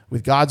mind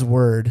with God's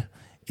word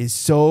is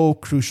so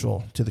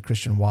crucial to the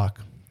Christian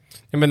walk.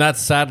 I mean, that's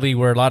sadly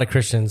where a lot of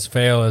Christians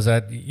fail, is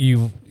that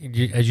you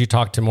as you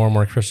talk to more and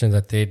more Christians,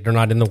 that they're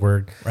not in the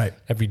word right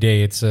every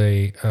day. It's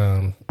a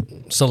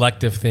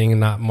selective thing, and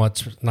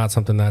not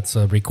something that's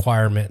a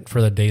requirement for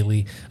a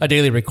daily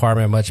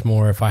requirement. Much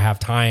more, if I have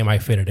time, I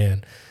fit it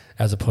in,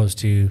 as opposed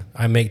to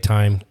I make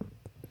time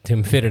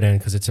to fit it in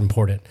because it's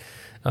important.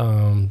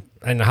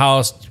 And how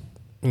else?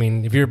 I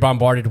mean, if you're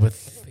bombarded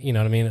with,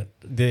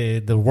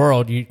 the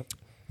world,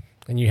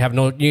 and you have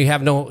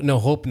no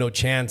hope, no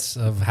chance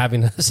of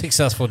having a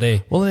successful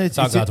day. Well, it's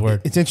God's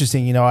word. It's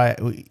interesting.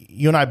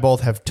 You and I both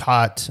have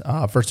taught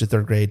first to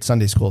third grade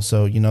Sunday school.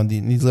 So,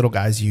 these little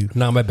guys,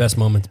 not my best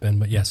moments, Ben,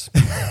 but yes.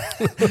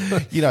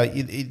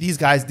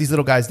 These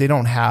little guys, they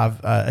don't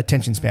have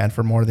attention span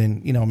for more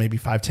than, maybe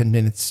 5-10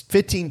 minutes,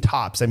 15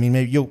 tops. I mean,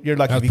 maybe you're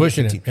lucky if you get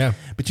 15. Yeah.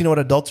 But you know what?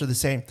 Adults are the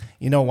same.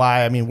 You know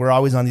why? I mean, we're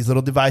always on these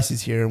little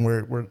devices here, and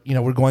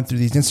we're going through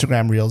these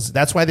Instagram reels.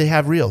 That's why they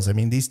have reels. I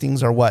mean, these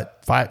things are what,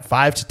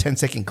 5 to 10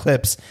 second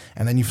clips,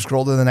 and then you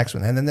scroll to the next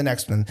one, and then the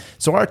next one.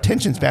 So our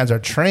attention spans are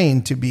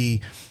trained to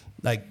be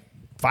like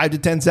 5 to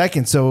 10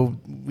 seconds. So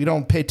we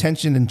don't pay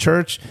attention in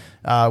church.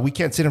 We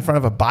can't sit in front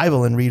of a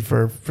Bible and read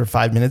for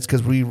 5 minutes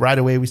because right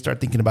away we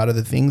start thinking about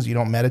other things. You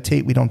don't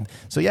meditate. We don't.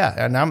 So yeah,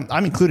 and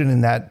I'm included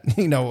in that.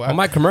 Well,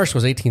 my commercial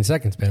was 18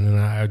 seconds, Ben,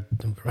 and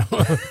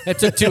it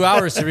took 2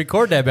 hours to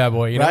record that bad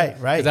boy. Right.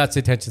 'Cause that's the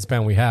attention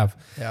span we have.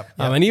 Yep.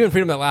 And even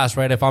freedom at last,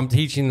 right? If I'm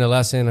teaching the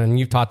lesson and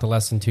you've taught the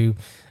lesson too,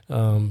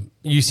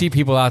 you see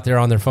people out there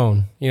on their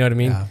phone. You know what I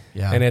mean?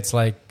 Yeah. And it's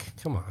like,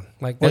 come on.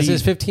 Like, this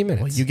is 15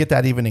 minutes. Well, you get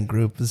that even in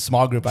group, the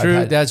small group.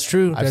 That's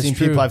true. I've seen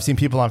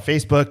people on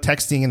Facebook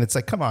texting, and it's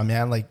like, come on,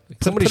 man. Like,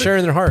 somebody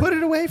sharing their heart. Put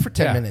it away for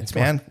 10 minutes,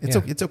 man.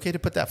 It's okay to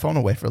put that phone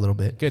away for a little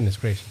bit. Goodness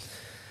gracious.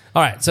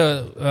 All right,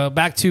 so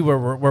back to where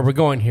we're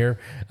going here.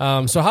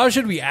 So how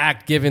should we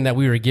act given that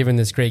we were given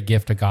this great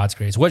gift of God's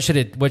grace? What should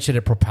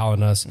it propel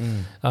in us?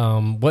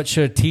 What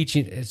should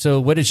teaching? So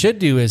what it should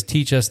do is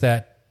teach us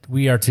that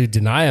we are to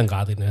deny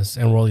ungodliness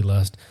and worldly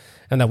lust,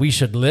 and that we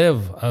should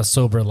live a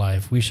sober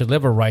life. We should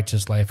live a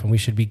righteous life, and we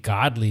should be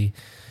godly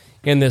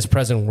in this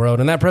present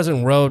world. And that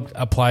present world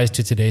applies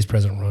to today's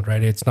present world,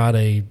 right? It's not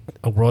a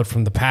world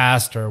from the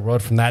past or a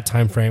world from that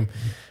time frame,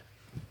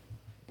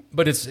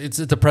 but it's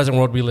the present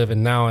world we live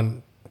in now.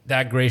 And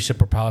that grace should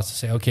propel us to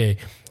say, okay,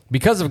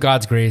 because of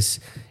God's grace,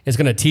 it's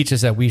going to teach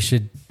us that we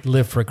should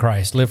live for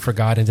Christ, live for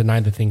God, and deny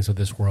the things of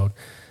this world.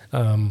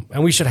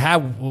 And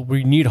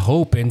we need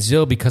hope and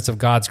zeal because of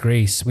God's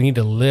grace. We need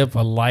to live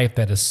a life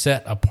that is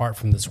set apart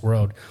from this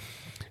world.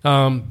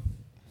 I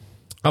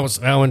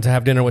went to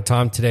have dinner with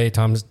Tom today.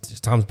 Tom's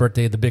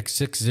birthday, the big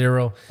 60.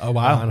 Oh,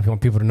 wow. I don't know if you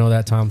want people to know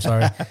that, Tom.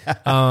 Sorry.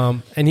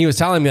 And he was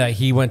telling me that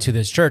he went to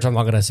this church. I'm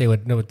not going to say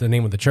what the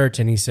name of the church.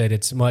 And he said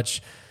it's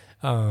much.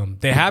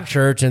 They have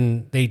church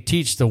and they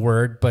teach the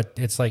word, but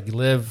it's like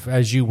live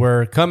as you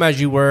were, come as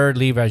you were,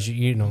 leave as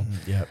you know.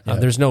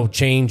 There's no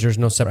change, there's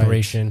no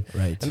separation,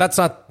 right. And that's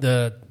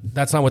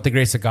not what the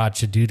grace of God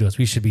should do to us.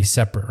 We should be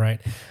separate, right?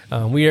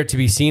 We are to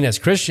be seen as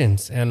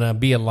Christians and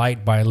be a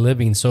light by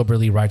living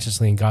soberly,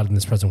 righteously, and God in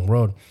this present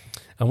world.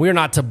 We are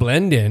not to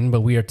blend in, but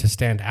we are to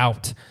stand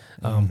out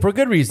for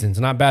good reasons,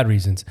 not bad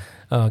reasons.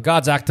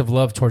 God's act of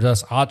love towards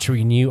us ought to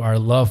renew our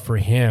love for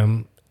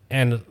Him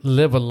and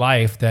live a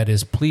life that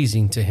is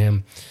pleasing to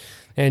Him.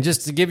 And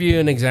just to give you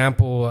an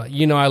example,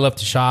 I love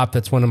to shop.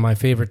 That's one of my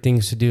favorite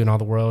things to do in all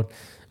the world.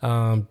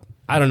 I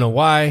don't know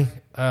why.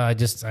 I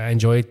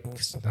enjoy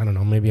it. I don't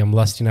know. Maybe I'm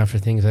lusting after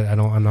things that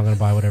I'm not going to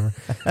buy, whatever.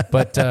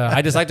 But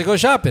I just like to go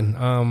shopping.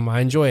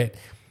 I enjoy it.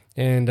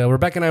 And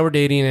Rebecca and I were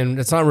dating, and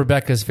it's not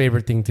Rebecca's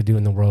favorite thing to do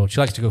in the world.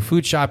 She likes to go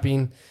food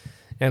shopping,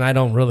 and I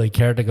don't really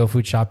care to go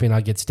food shopping.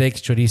 I get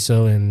steaks,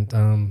 chorizo,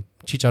 and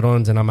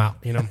chicharrones, and I'm out,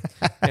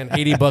 And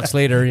 $80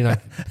 later,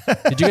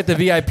 did you get the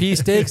VIP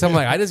steaks? I'm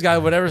like, I just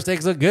got whatever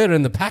steaks look good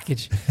in the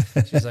package.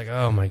 She's like,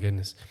 oh my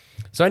goodness.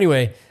 So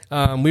anyway,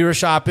 we were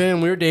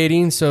shopping, we were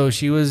dating. So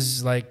she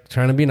was like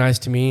trying to be nice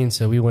to me. And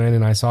so we went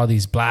and I saw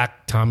these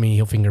black Tommy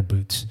Hilfiger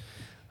boots.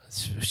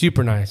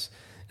 Super nice.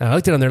 And I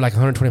looked at them, they're like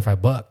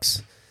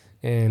 $125.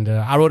 And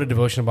I wrote a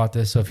devotion about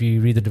this. So if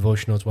you read the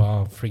devotional as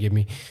well, forgive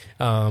me.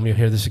 You'll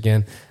hear this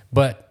again.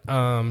 But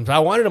so I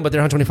wanted them, but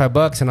they're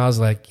 $125, and I was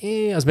like,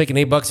 I was making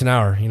 $8 an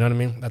hour. You know what I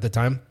mean at the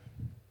time,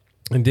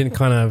 and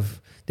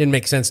didn't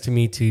make sense to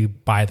me to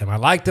buy them. I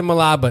liked them a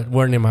lot, but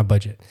weren't in my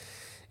budget.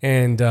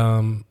 And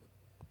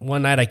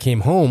one night I came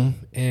home,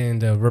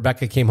 and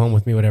Rebecca came home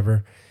with me,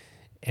 whatever.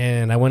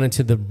 And I went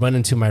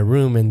into my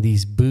room, and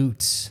these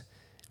boots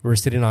were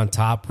sitting on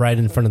top, right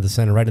in the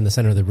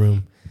center of the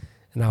room,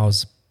 and I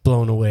was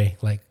blown away.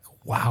 Like,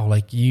 wow,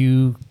 like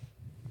you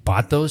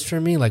bought those for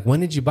me? Like, when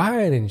did you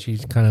buy it? And she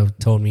kind of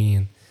told me,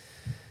 and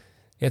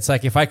it's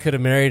like, if I could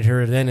have married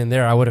her then and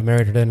there, I would have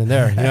married her then and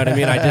there. You know what I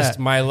mean?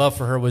 My love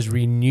for her was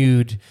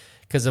renewed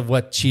because of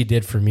what she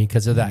did for me,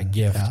 because of that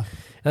gift. Yeah.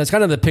 And it's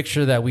kind of the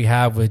picture that we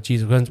have with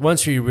Jesus.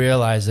 Once we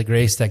realize the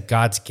grace that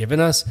God's given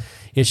us,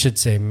 it should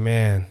say,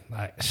 man,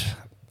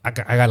 I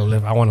got to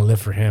live. I want to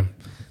live for Him.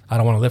 I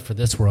don't want to live for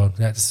this world.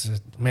 That's,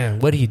 man,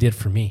 what He did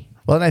for me.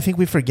 Well, and I think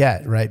we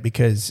forget, right?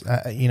 Because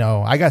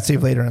I got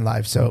saved later in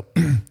life, so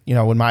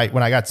when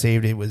I got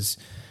saved, it was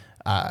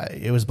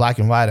black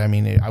and white. I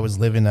mean, I was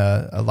living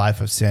a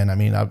life of sin. I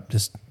mean,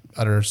 just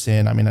utter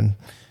sin. I mean, a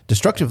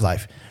destructive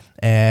life.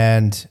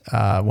 And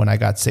when I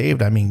got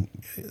saved, I mean,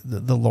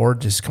 the Lord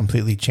just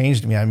completely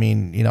changed me. I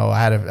mean, I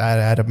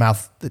had a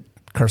mouth that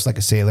cursed like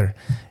a sailor,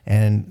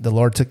 and the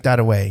Lord took that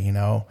away.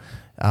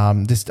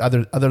 Just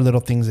other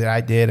little things that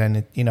I did,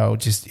 and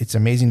it's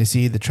amazing to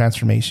see the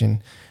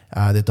transformation.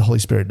 that the Holy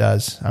Spirit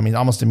does. I mean,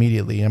 almost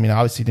immediately. I mean,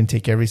 obviously, didn't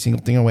take every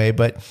single thing away,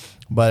 but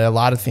a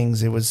lot of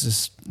things, it was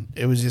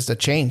just a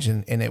change,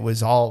 and it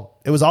was all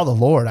the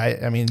Lord.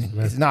 I mean,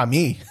 it's not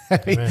me.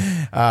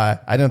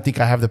 I don't think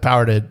I have the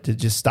power to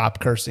just stop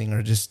cursing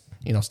or just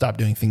stop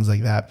doing things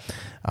like that.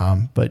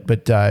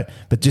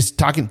 But just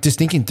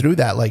thinking through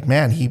that, like,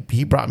 man,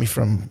 he brought me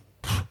from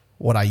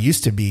what I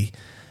used to be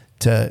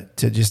to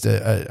just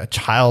a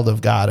child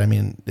of God. I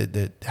mean,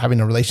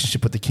 having a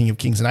relationship with the King of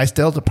Kings, and I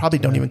still probably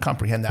don't even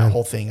comprehend that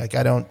whole thing. Like,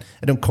 I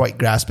don't quite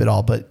grasp it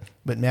all, but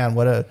man,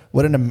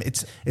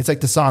 it's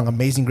like the song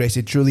 "Amazing Grace."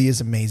 It truly is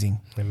amazing.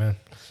 Amen.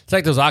 It's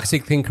like those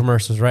OxyClean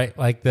commercials, right?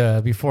 Like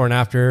the before and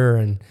after,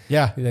 and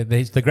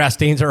the grass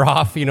stains are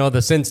off.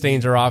 The sin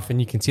stains are off, and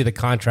you can see the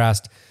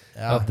contrast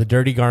of the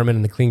dirty garment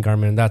and the clean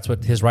garment, and that's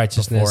what His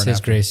righteousness, His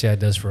grace,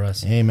 does for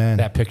us. Amen.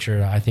 That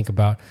picture I think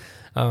about.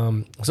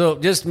 So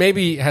just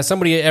maybe, has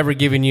somebody ever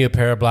given you a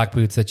pair of black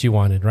boots that you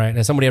wanted, right?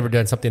 Has somebody ever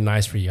done something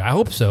nice for you? I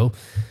hope so.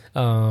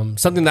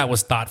 Something that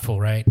was thoughtful,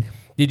 right?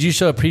 Did you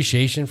show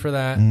appreciation for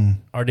that?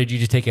 Or did you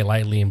just take it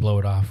lightly and blow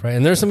it off, right?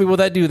 And there's some people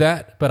that do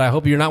that, but I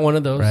hope you're not one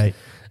of those. Right.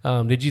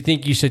 Did you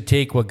think you should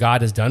take what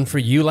God has done for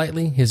you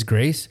lightly, His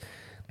grace,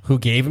 who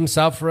gave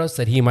Himself for us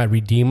that He might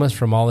redeem us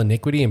from all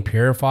iniquity and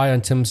purify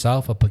unto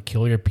Himself a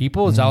peculiar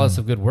people, zealous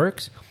of good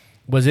works?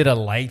 Was it a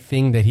light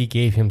thing that He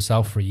gave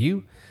Himself for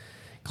you?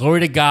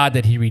 Glory to God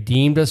that He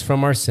redeemed us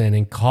from our sin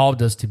and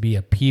called us to be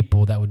a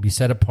people that would be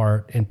set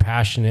apart and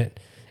passionate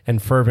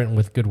and fervent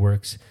with good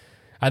works.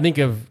 I think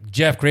of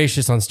Jeff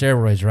Gracious on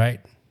steroids,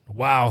 right?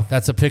 Wow,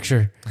 that's a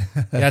picture.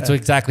 That's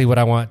exactly what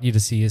I want you to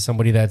see, is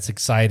somebody that's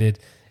excited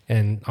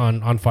and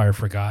on fire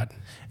for God.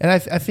 And I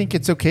think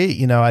it's okay.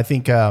 I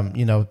think,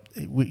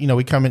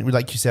 we come in,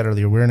 like you said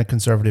earlier, we're in a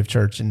conservative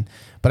church,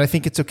 but I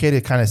think it's okay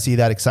to kind of see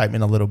that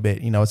excitement a little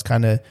bit.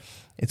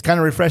 It's kind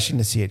of refreshing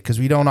to see it, because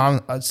we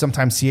don't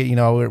sometimes see it.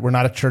 We're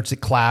not a church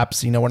that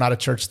claps. We're not a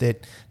church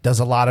that does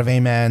a lot of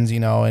amens.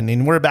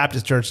 And we're a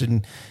Baptist church,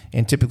 and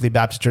typically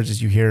Baptist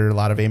churches, you hear a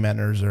lot of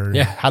ameners or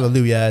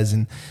hallelujahs,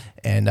 and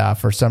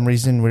for some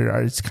reason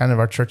it's kind of,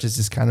 our church is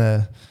just kind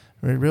of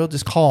real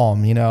just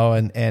calm,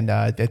 and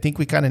I think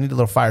we kind of need a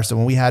little fire. So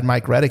when we had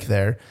Mike Reddick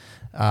there,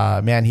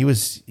 man, he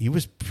was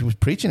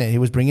preaching it. He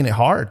was bringing it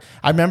hard.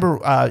 I remember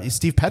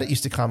Steve Pettit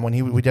used to come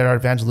when we did our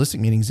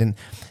evangelistic meetings, and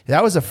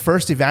that was the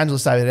first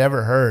evangelist I had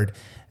ever heard.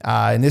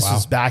 And this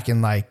was back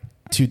in like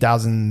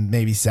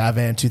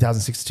 2007,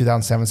 2006,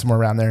 2007, somewhere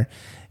around there.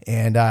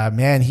 And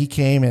man, he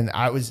came, and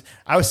I was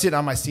sitting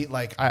on my seat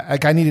like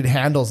I needed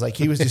handles. Like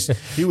he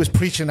was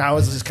preaching. I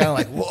was just kind of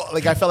like, whoa,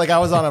 like I felt like I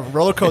was on a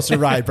roller coaster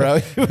ride, bro.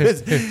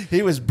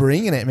 He was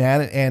bringing it,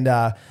 man.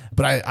 And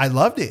but I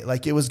loved it.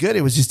 Like, it was good.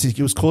 It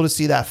was cool to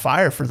see that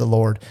fire for the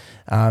Lord.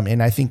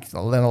 And I think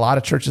a lot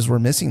of churches were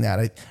missing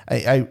that.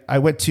 I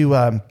went to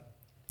a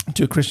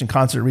Christian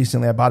concert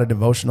recently. I bought a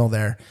devotional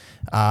there,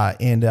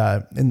 and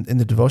in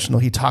the devotional,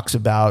 he talks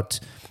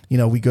about,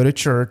 we go to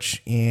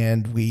church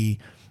and we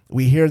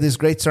hear this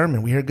great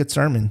sermon. We hear a good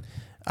sermon.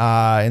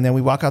 And then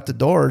we walk out the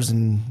doors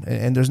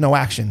and there's no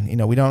action.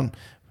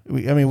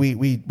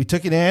 We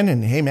took it in,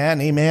 and hey man,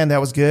 amen, that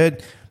was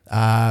good.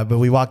 But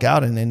we walk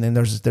out and then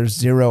there's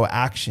zero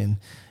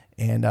action.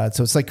 And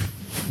so it's like,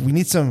 we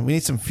need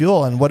some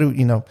fuel. And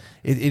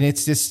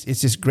it's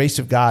this grace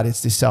of God.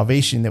 It's this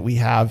salvation that we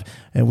have.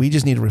 And we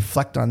just need to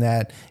reflect on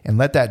that and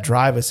let that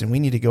drive us. And we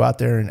need to go out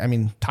there.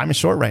 And time is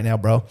short right now,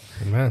 bro.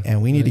 Amen.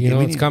 And we need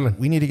to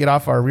we need to get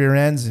off our rear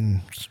ends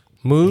and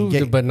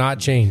moved, but not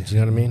changed. You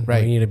know what I mean?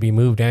 Right. We need to be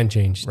moved and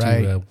changed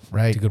to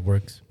good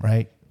works.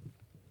 Right.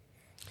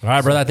 All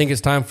right, brother. I think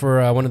it's time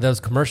for one of those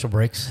commercial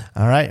breaks.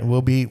 All right.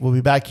 We'll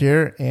be back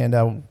here, and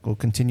we'll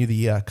continue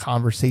the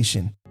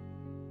conversation.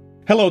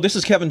 Hello, this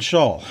is Kevin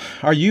Shull.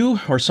 Are you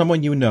or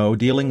someone you know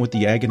dealing with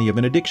the agony of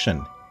an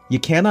addiction? You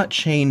cannot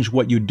change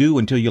what you do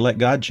until you let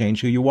God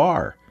change who you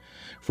are.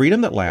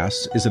 Freedom That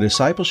Lasts is a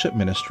discipleship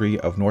ministry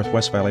of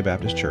Northwest Valley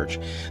Baptist Church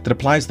that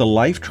applies the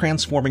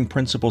life-transforming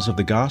principles of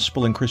the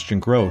gospel and Christian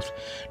growth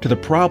to the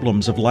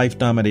problems of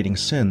life-dominating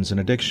sins and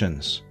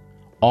addictions.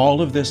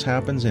 All of this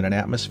happens in an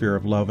atmosphere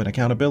of love and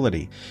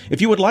accountability. If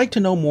you would like to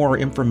know more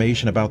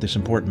information about this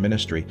important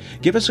ministry,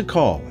 give us a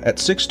call at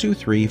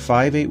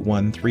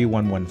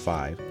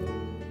 623-581-3115.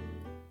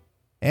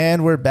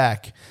 And we're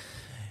back.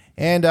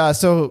 And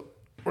so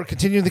we're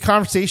continuing the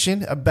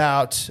conversation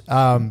about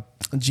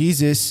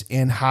Jesus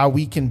and how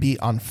we can be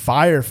on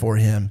fire for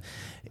him.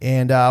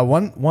 And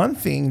one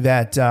thing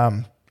that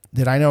I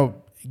know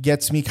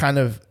gets me kind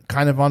of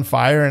on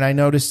fire, and I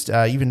noticed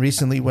even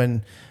recently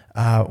when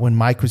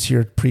Mike was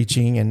here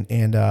preaching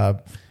and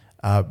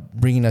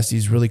bringing us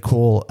these really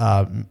cool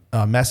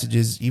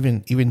messages,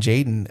 even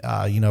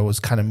Jaden, was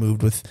kind of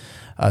moved with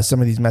some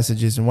of these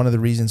messages. And one of the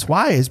reasons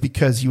why is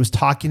because he was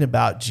talking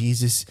about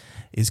Jesus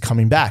is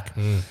coming back.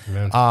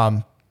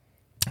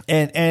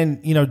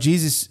 And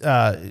Jesus,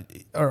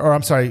 our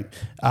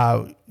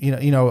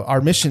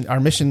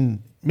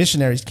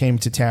missionaries came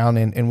to town,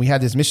 and we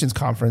had this missions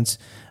conference,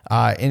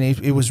 and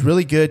it was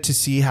really good to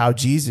see how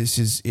Jesus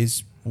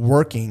is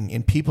working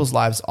in people's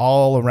lives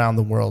all around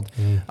the world.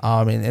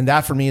 And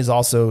that for me is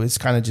also, it's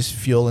kind of just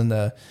fuel in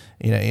the,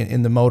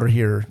 in the motor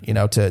here,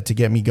 to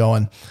get me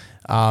going.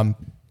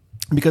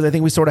 Because I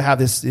think we sort of have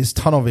this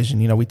tunnel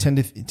vision. We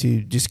tend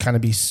to just kind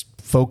of be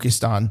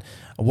focused on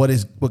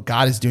what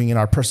God is doing in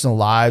our personal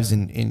lives,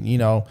 and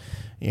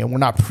we're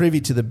not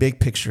privy to the big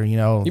picture.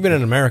 Even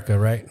in America,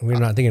 right? We're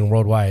not thinking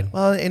worldwide.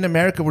 Well, in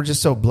America, we're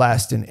just so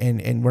blessed,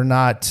 and we're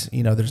not.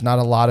 There's not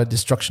a lot of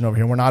destruction over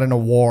here. We're not in a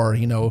war.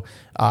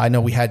 I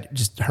know we had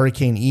just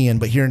Hurricane Ian,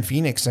 but here in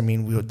Phoenix, I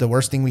mean, the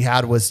worst thing we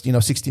had was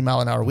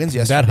 60-mile-an-hour winds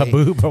yesterday. That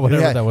haboob or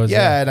whatever that was.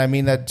 Yeah, and I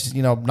mean that just,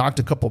 knocked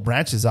a couple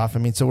branches off. I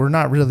mean, so we're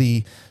not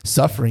really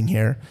suffering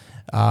here.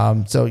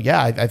 So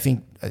yeah, I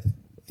think.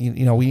 We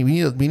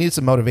need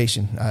some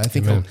motivation. I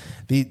think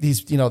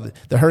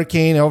the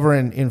hurricane over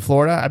in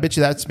Florida, I bet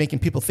you that's making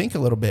people think a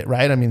little bit,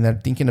 right? I mean, they're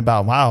thinking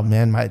about, wow,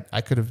 man,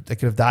 I could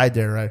have died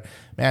there. Right?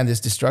 Man, this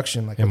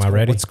destruction. Like, am I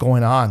ready? What's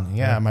going on?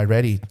 Yeah, am I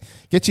ready?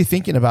 Gets you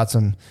thinking about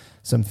some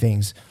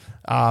things.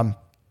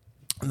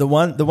 The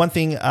one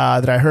thing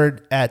that I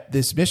heard at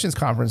this missions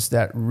conference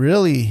that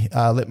really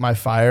lit my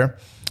fire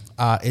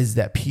is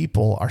that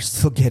people are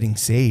still getting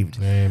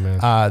saved.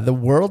 Amen. The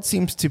world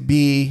seems to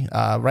be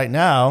right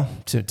now,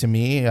 to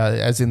me,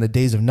 as in the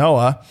days of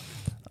Noah,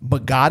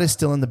 but God is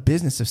still in the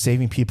business of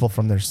saving people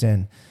from their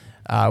sin.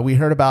 We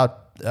heard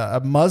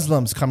about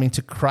Muslims coming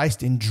to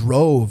Christ in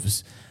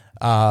droves.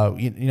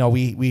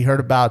 We heard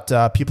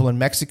about people in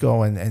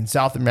Mexico and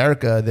South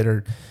America that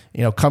are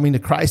coming to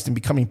Christ and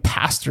becoming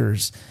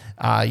pastors.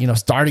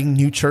 Starting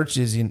new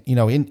churches in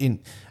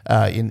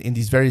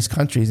these various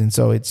countries. And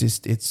so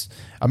it's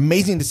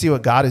amazing to see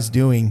what God is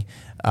doing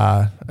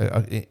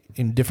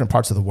in different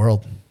parts of the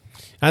world.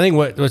 I think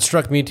what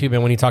struck me too,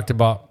 man, when he talked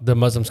about the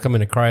Muslims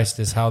coming to Christ,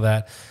 is how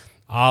that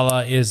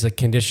Allah is a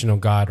conditional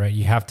God, right?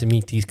 You have to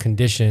meet these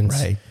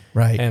conditions.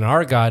 Right. And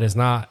our God is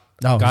not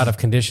God of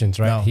conditions,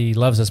 right? No. He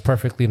loves us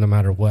perfectly no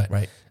matter what.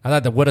 Right. I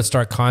thought that what a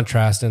stark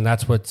contrast, and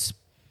that's what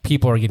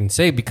people are getting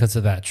saved because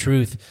of that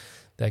truth.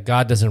 That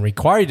God doesn't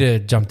require you to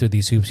jump through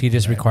these hoops. He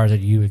just requires that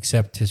you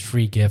accept his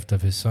free gift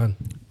of his son.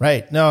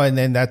 Right. No,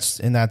 and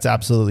that's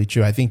absolutely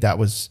true. I think that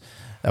was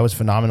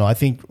phenomenal. I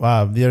think the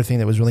other thing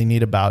that was really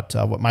neat about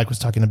what Mike was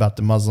talking about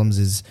the Muslims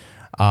is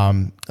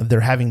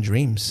they're having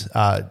dreams.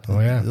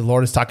 The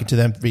Lord is talking to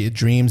them via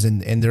dreams,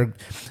 and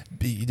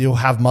you'll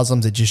have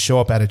Muslims that just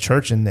show up at a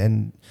church and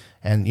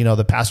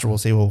the pastor will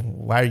say, well,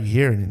 why are you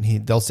here?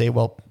 And they'll say,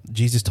 well,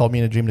 Jesus told me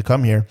in a dream to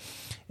come here.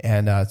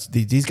 And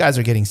these guys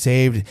are getting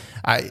saved.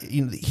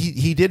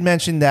 He did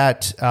mention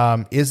that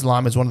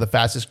Islam is one of the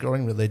fastest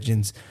growing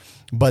religions,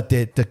 but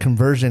that the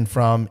conversion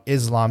from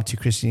Islam to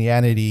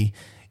Christianity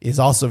is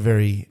also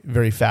very,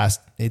 very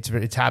fast.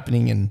 It's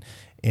happening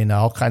in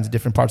all kinds of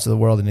different parts of the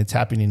world, and it's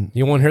happening.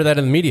 You won't hear that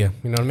in the media.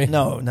 You know what I mean?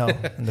 No,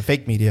 in the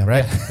fake media,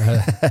 right?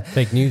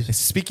 Fake news.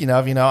 Speaking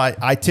of,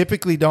 I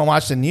typically don't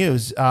watch the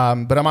news, but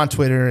I'm on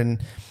Twitter,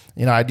 and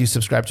I do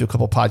subscribe to a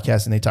couple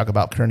podcasts, and they talk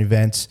about current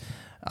events.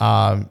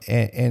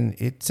 And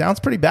it sounds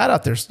pretty bad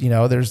out there.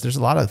 There's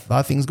a lot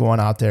of things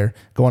going on out there.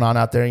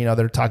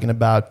 They're talking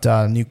about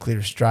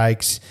nuclear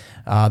strikes,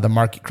 the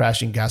market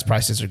crashing, gas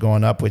prices are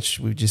going up, which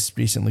we just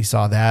recently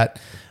saw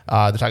that.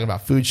 They're talking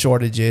about food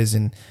shortages,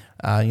 and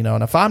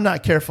if I'm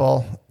not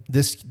careful,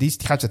 these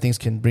types of things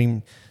can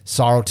bring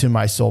sorrow to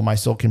my soul. My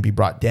soul can be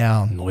brought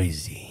down.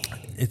 Noisy.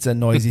 It's a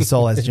noisy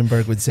soul, as Jim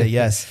Berg would say.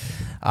 Yes,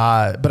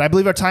 but I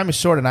believe our time is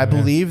short, and I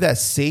believe that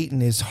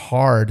Satan is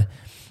hard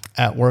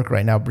at work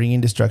right now,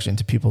 bringing destruction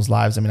to people's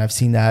lives. I mean, I've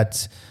seen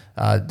that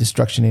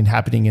destruction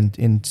happening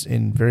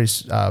in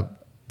various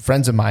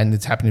friends of mine.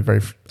 That's happening in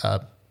very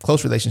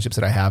close relationships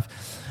that I have.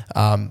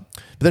 But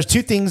there's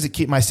two things that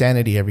keep my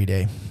sanity every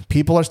day.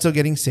 People are still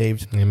getting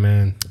saved.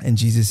 Amen. And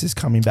Jesus is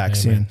coming back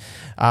soon.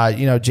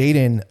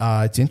 Jaden,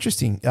 it's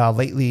interesting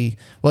lately.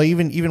 Well,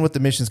 even with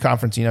the missions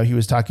conference, he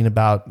was talking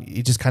about,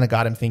 it just kind of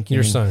got him thinking.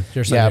 Your son.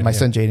 Yeah, my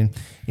son, Jaden.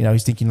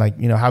 He's thinking like,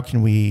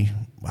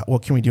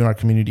 what can we do in our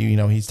community?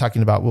 He's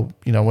talking about,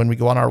 when we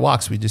go on our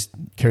walks, we just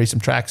carry some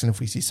tracts. And if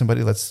we see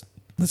somebody, let's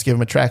give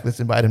them a tract. Let's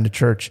invite them to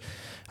church.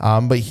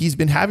 But he's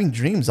been having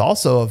dreams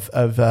also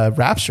of the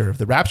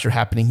rapture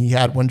happening. He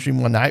had one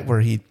dream one night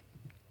where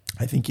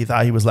I think he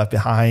thought he was left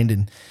behind,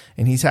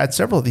 and he's had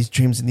several of these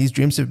dreams, and these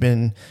dreams have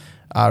been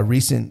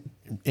recent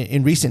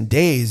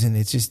days, and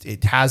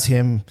it has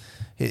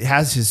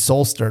his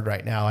soul stirred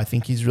right now. I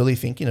think he's really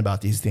thinking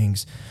about these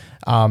things.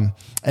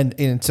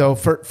 And so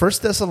for 1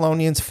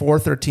 Thessalonians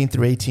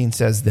 4:13-18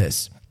 says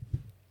this.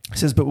 It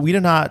says, "But we do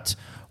not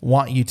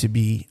want you to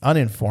be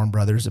uninformed,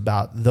 brothers,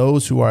 about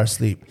those who are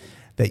asleep,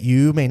 that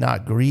you may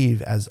not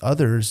grieve as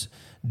others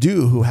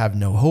do who have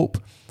no hope.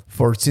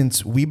 For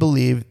since we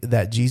believe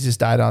that Jesus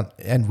died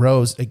and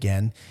rose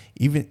again,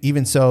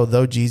 even so,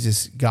 though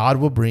Jesus, God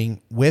will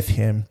bring with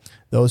him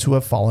those who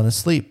have fallen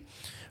asleep.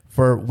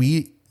 For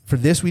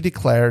this we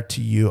declare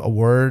to you a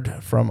word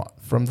from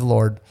the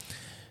Lord,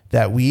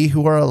 that we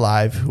who are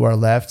alive, who are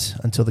left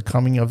until the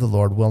coming of the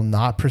Lord, will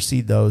not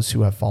precede those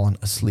who have fallen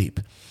asleep.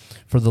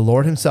 For the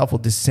Lord himself will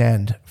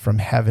descend from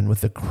heaven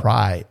with a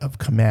cry of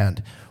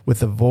command, with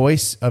the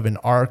voice of an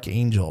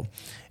archangel,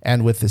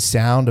 and with the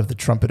sound of the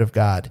trumpet of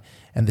God.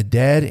 And the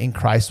dead in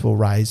Christ will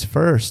rise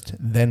first.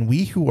 Then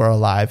we who are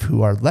alive,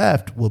 who are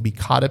left, will be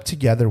caught up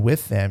together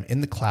with them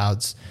in the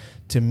clouds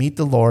to meet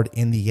the Lord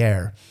in the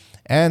air.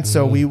 And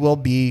so we will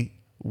be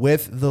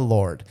with the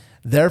Lord.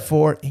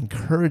 Therefore,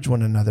 encourage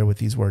one another with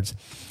these words.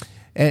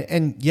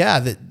 And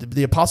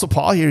the Apostle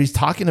Paul here, he's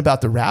talking about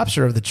the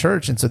rapture of the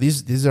church. And so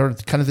these are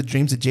kind of the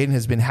dreams that Jaden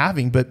has been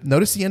having. But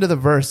notice the end of the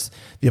verse.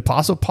 The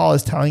Apostle Paul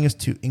is telling us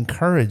to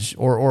encourage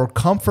or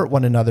comfort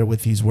one another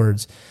with these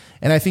words.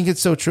 And I think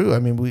it's so true. I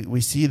mean,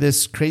 we see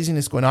this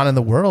craziness going on in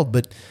the world.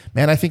 But,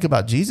 man, I think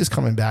about Jesus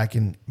coming back.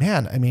 And,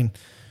 man, I mean,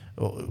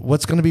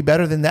 what's going to be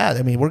better than that?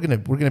 I mean, we're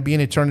gonna be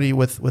in eternity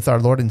with our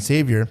Lord and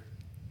Savior.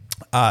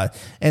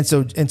 And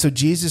so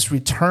Jesus'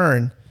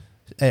 return,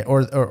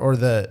 or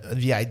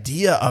the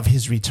idea of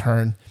his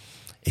return,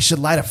 it should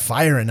light a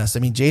fire in us. I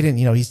mean, Jaden,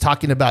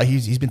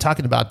 he's been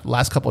talking about the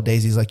last couple of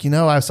days. He's like,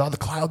 I saw the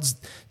clouds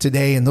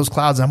today, and those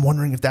clouds, I'm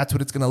wondering if that's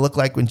what it's going to look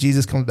like when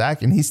Jesus comes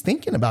back. And he's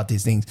thinking about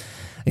these things.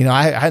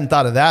 I hadn't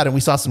thought of that. And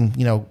we saw some,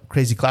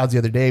 crazy clouds the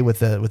other day with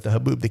the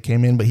haboob that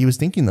came in, but he was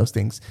thinking those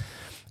things.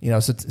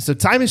 So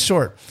time is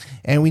short,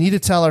 and we need to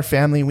tell our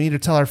family, we need to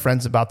tell our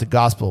friends about the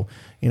gospel.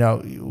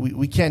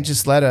 We can't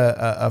just let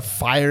a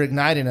fire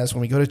ignite in us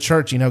when we go to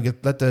church.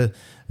 Let the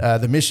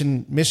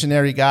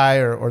missionary guy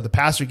or the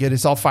pastor get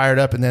us all fired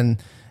up, and then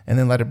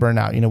let it burn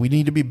out. We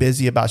need to be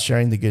busy about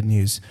sharing the good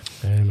news.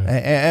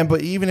 Amen.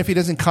 But even if he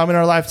doesn't come in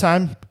our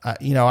lifetime,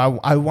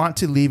 I want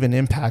to leave an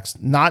impact,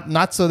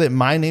 not so that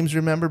my name's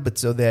remembered, but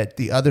so that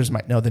the others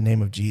might know the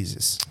name of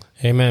Jesus.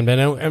 Amen, Ben.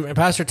 And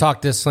Pastor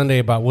talked this Sunday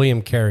about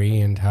William Carey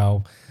and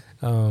how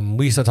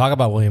we used to talk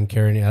about William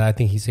Carey. And I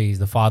think he says he's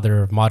the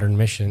father of modern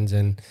missions,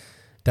 and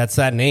that's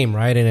that name,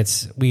 right?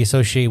 And we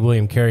associate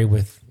William Carey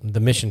with the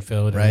mission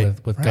field, right, and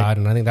with God.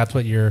 And I think that's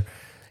what your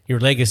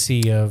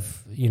legacy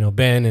of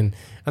Ben, and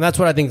that's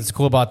what I think is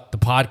cool about the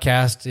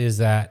podcast is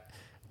that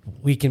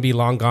we can be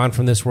long gone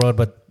from this world,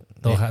 but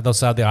they'll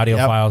still have the audio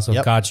files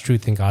of God's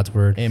truth and God's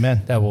word.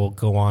 Amen. That will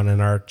go on,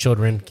 and our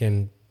children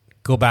can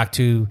go back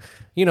to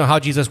how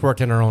Jesus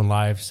worked in our own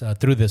lives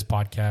through this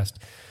podcast.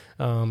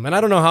 And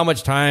I don't know how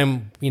much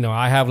time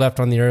I have left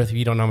on the earth.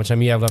 You don't know how much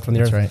time you have left on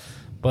the earth. Right.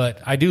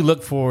 But I do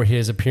look for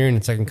his appearing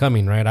and second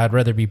coming, right? I'd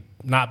rather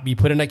not be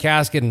put in a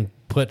casket and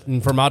put in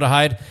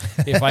formaldehyde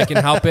if I can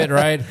help it,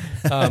 right?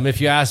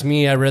 If you ask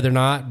me, I'd rather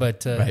not.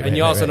 But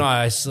you also know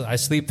I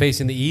sleep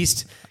facing the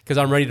east because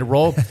I'm ready to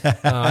roll.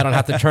 I don't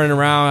have to turn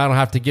around. I don't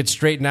have to get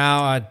straight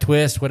now. I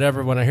twist,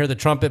 whatever. When I hear the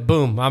trumpet,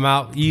 boom, I'm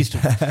out east.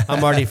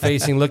 I'm already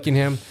facing, looking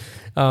him.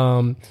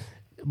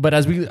 But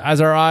as we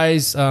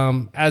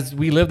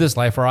live this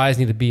life, our eyes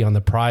need to be on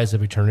the prize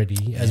of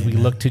eternity as we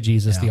look to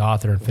Jesus, the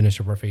author and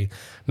finisher of our faith,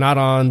 not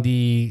on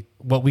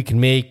what we can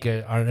make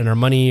in our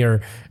money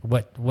or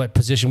what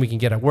position we can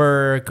get at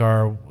work,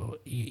 or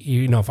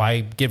if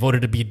I get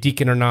voted to be a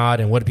deacon or not,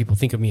 and what do people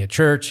think of me at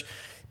church.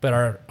 But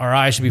our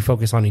eyes should be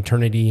focused on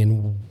eternity,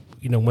 and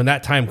when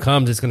that time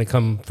comes, it's going to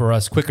come for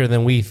us quicker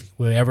than we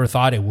ever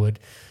thought it would.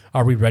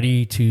 Are we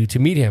ready to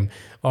meet him?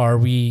 Are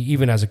we,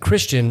 even as a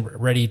Christian,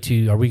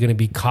 are we going to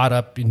be caught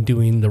up in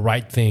doing the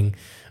right thing?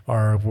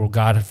 Or will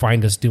God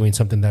find us doing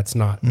something that's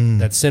not,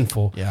 that's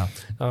sinful? Yeah.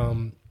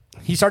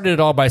 He started it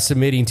all by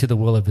submitting to the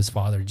will of his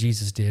Father.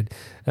 Jesus did.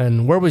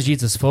 And where was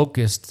Jesus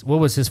focused? What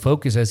was his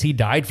focus as he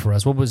died for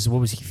us? What was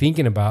he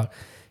thinking about?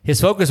 His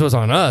focus was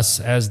on us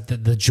as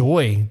the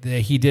joy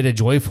that he did it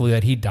joyfully,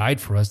 that he died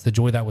for us, the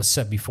joy that was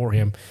set before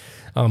him.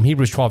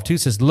 Hebrews 12:2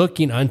 says,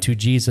 looking unto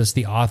Jesus,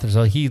 the author.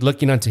 So he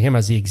looking unto him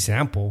as the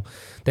example,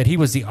 that he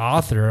was the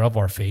author of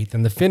our faith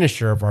and the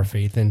finisher of our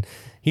faith. And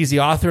he's the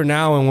author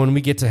now. And when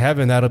we get to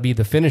heaven, that'll be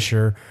the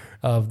finisher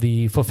of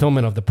the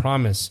fulfillment of the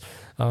promise,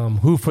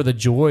 who for the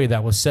joy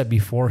that was set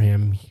before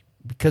him,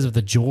 because of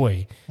the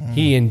joy,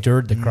 he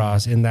endured the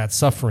cross in that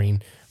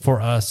suffering for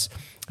us,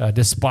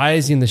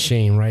 despising the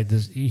shame, right?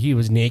 He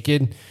was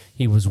naked.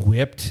 He was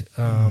whipped.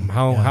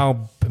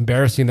 How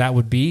embarrassing that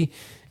would be.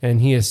 And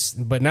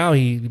but now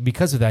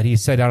because of that,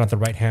 he's sat down at the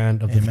right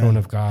hand of the throne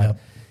of God. Yep.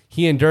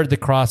 He endured the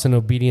cross in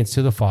obedience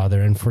to the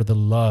Father and for the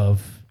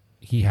love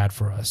he had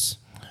for us.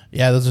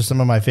 Yeah, those are some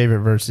of my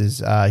favorite verses.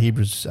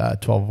 Hebrews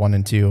 12:1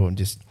 and 2, and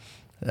just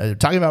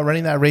talking about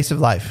running that race of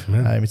life.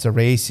 It's a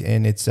race,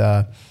 and it's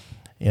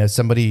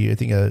somebody, I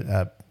think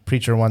a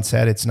preacher once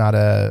said, it's not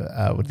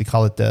what do they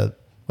call it?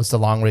 What's the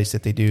long race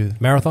that they do?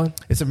 Marathon.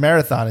 It's a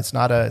marathon. It's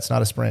not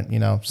a sprint.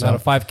 So not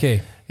a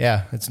 5K.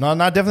 Yeah, it's not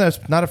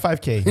definitely not a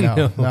 5K.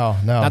 No.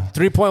 Not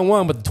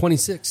 3.1, but the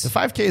 26. The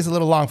 5K is a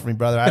little long for me,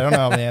 brother. I don't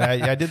know, man.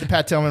 I did the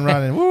Pat Tillman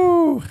run, and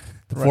woo.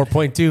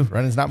 4.2.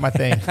 Running's not my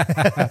thing.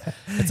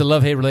 It's a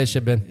love-hate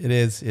relationship, Ben. It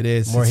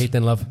is. More hate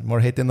than love. More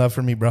hate than love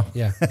for me, bro.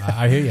 Yeah,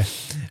 I hear you.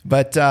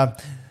 But,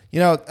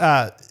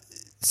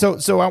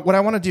 so what I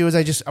want to do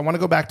is I want to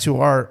go back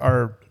to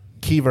our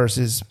key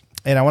verses,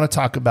 and I want to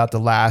talk about the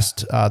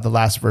last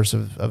verse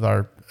of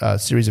our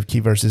series of key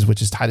verses,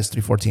 which is Titus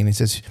 3:14. It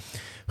says,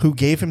 who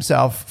gave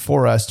himself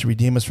for us to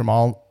redeem us from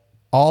all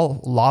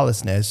all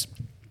lawlessness,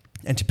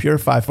 and to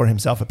purify for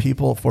himself a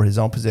people for his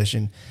own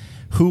possession,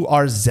 who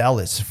are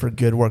zealous for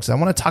good works. I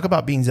want to talk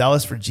about being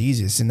zealous for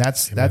Jesus, and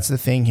that's the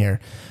thing here.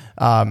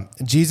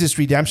 Jesus'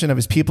 redemption of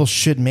his people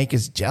should make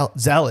us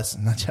zealous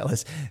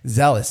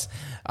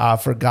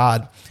for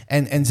God,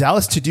 and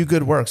zealous to do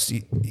good works.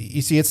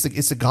 You see, it's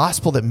the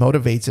gospel that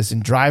motivates us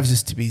and drives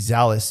us to be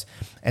zealous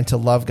and to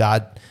love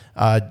God.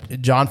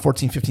 John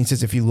 14:15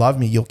 says, "If you love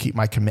me, you'll keep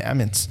my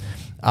commandments."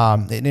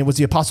 And it was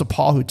the Apostle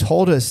Paul who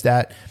told us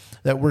that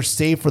we're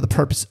saved for the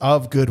purpose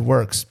of good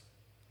works.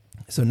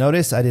 So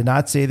notice, I did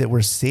not say that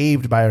we're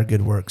saved by our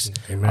good works.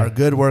 Amen. Our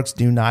good works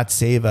do not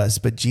save us,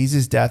 but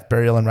Jesus' death,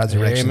 burial, and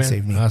resurrection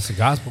saved me. That's the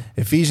gospel.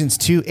 Ephesians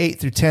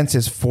 2:8-10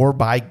 says, "For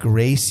by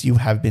grace you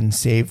have been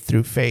saved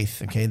through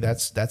faith." Okay,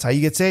 that's how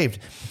you get saved.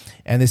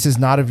 And this is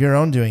not of your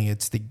own doing.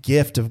 It's the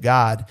gift of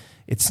God.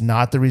 It's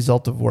not the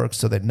result of works,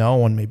 so that no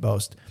one may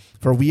boast.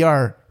 For we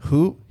are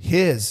who?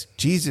 His,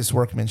 Jesus'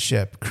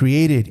 workmanship,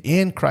 created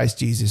in Christ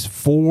Jesus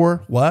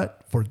for what?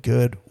 For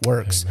good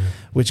works, Amen.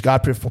 Which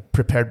God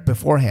prepared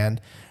beforehand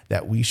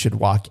that we should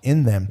walk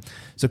in them.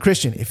 So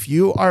Christian, if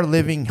you are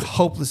living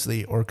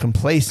hopelessly or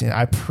complacent,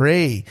 I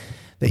pray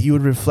that you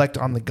would reflect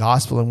on the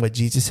gospel and what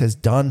Jesus has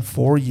done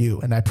for you.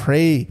 And I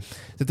pray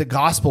that the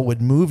gospel would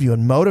move you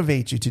and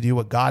motivate you to do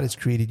what God has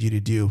created you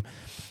to do.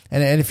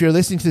 And if you're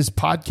listening to this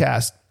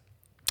podcast,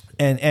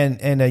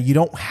 and you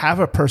don't have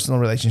a personal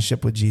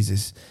relationship with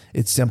Jesus,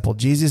 it's simple.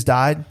 Jesus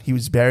died, he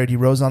was buried, he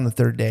rose on the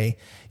third day.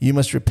 You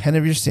must repent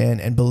of your sin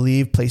and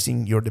believe,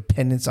 placing your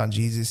dependence on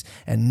Jesus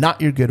and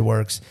not your good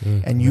works,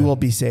 and you will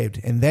be saved.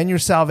 And then your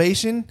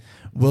salvation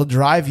will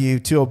drive you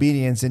to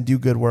obedience and do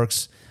good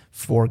works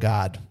for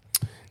God.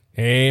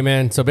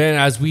 Amen. So Ben,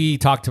 as we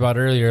talked about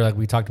earlier, like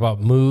we talked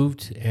about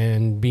moved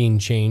and being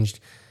changed.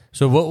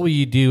 So what will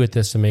you do with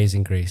this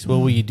amazing grace? What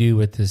will you do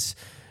with this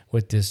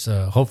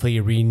hopefully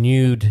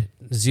renewed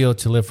zeal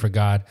to live for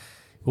God?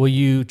 Will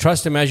you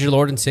trust him as your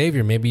Lord and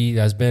Savior? Maybe,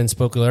 as Ben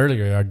spoke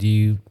earlier, or do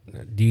you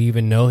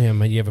even know him?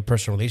 Do you have a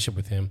personal relationship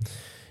with him?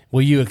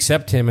 Will you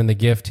accept him and the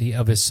gift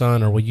of his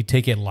son, or will you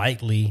take it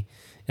lightly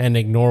and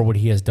ignore what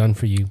he has done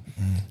for you?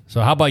 So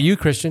how about you,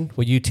 Christian?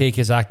 Will you take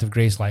his act of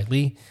grace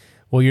lightly?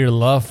 Will your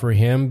love for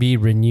him be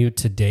renewed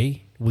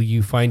today? Will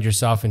you find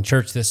yourself in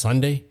church this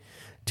Sunday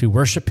to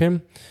worship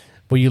him?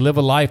 Will you live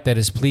a life that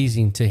is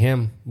pleasing to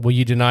him? Will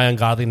you deny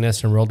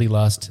ungodliness and worldly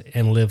lust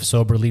and live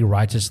soberly,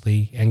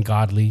 righteously, and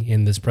godly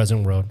in this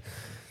present world?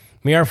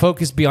 May our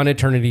focus be on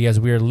eternity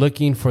as we are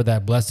looking for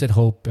that blessed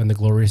hope and the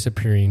glorious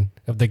appearing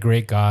of the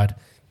great God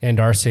and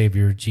our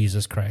Savior,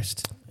 Jesus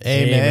Christ.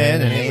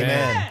 Amen and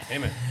amen.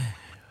 Amen.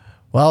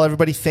 Well,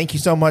 everybody, thank you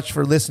so much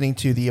for listening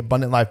to the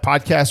Abundant Life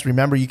podcast.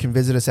 Remember, you can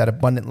visit us at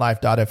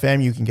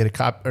abundantlife.fm. You can get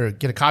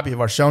a copy of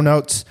our show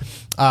notes.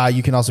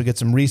 You can also get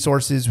some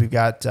resources. We've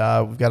got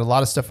a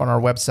lot of stuff on our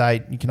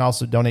website. You can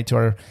also donate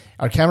to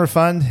our camera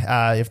fund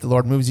if the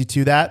Lord moves you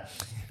to that.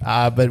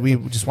 But we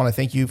just want to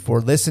thank you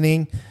for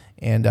listening,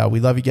 and we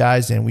love you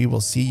guys, and we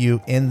will see you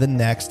in the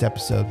next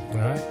episode. All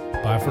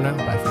right. Bye for now.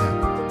 Bye for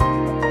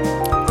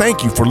now.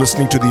 Thank you for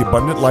listening to the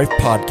Abundant Life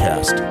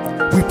podcast.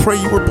 We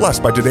pray you were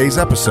blessed by today's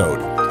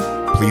episode.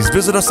 Please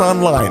visit us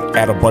online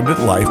at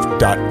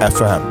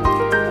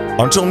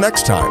abundantlife.fm. Until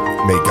next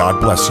time, may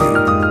God bless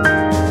you.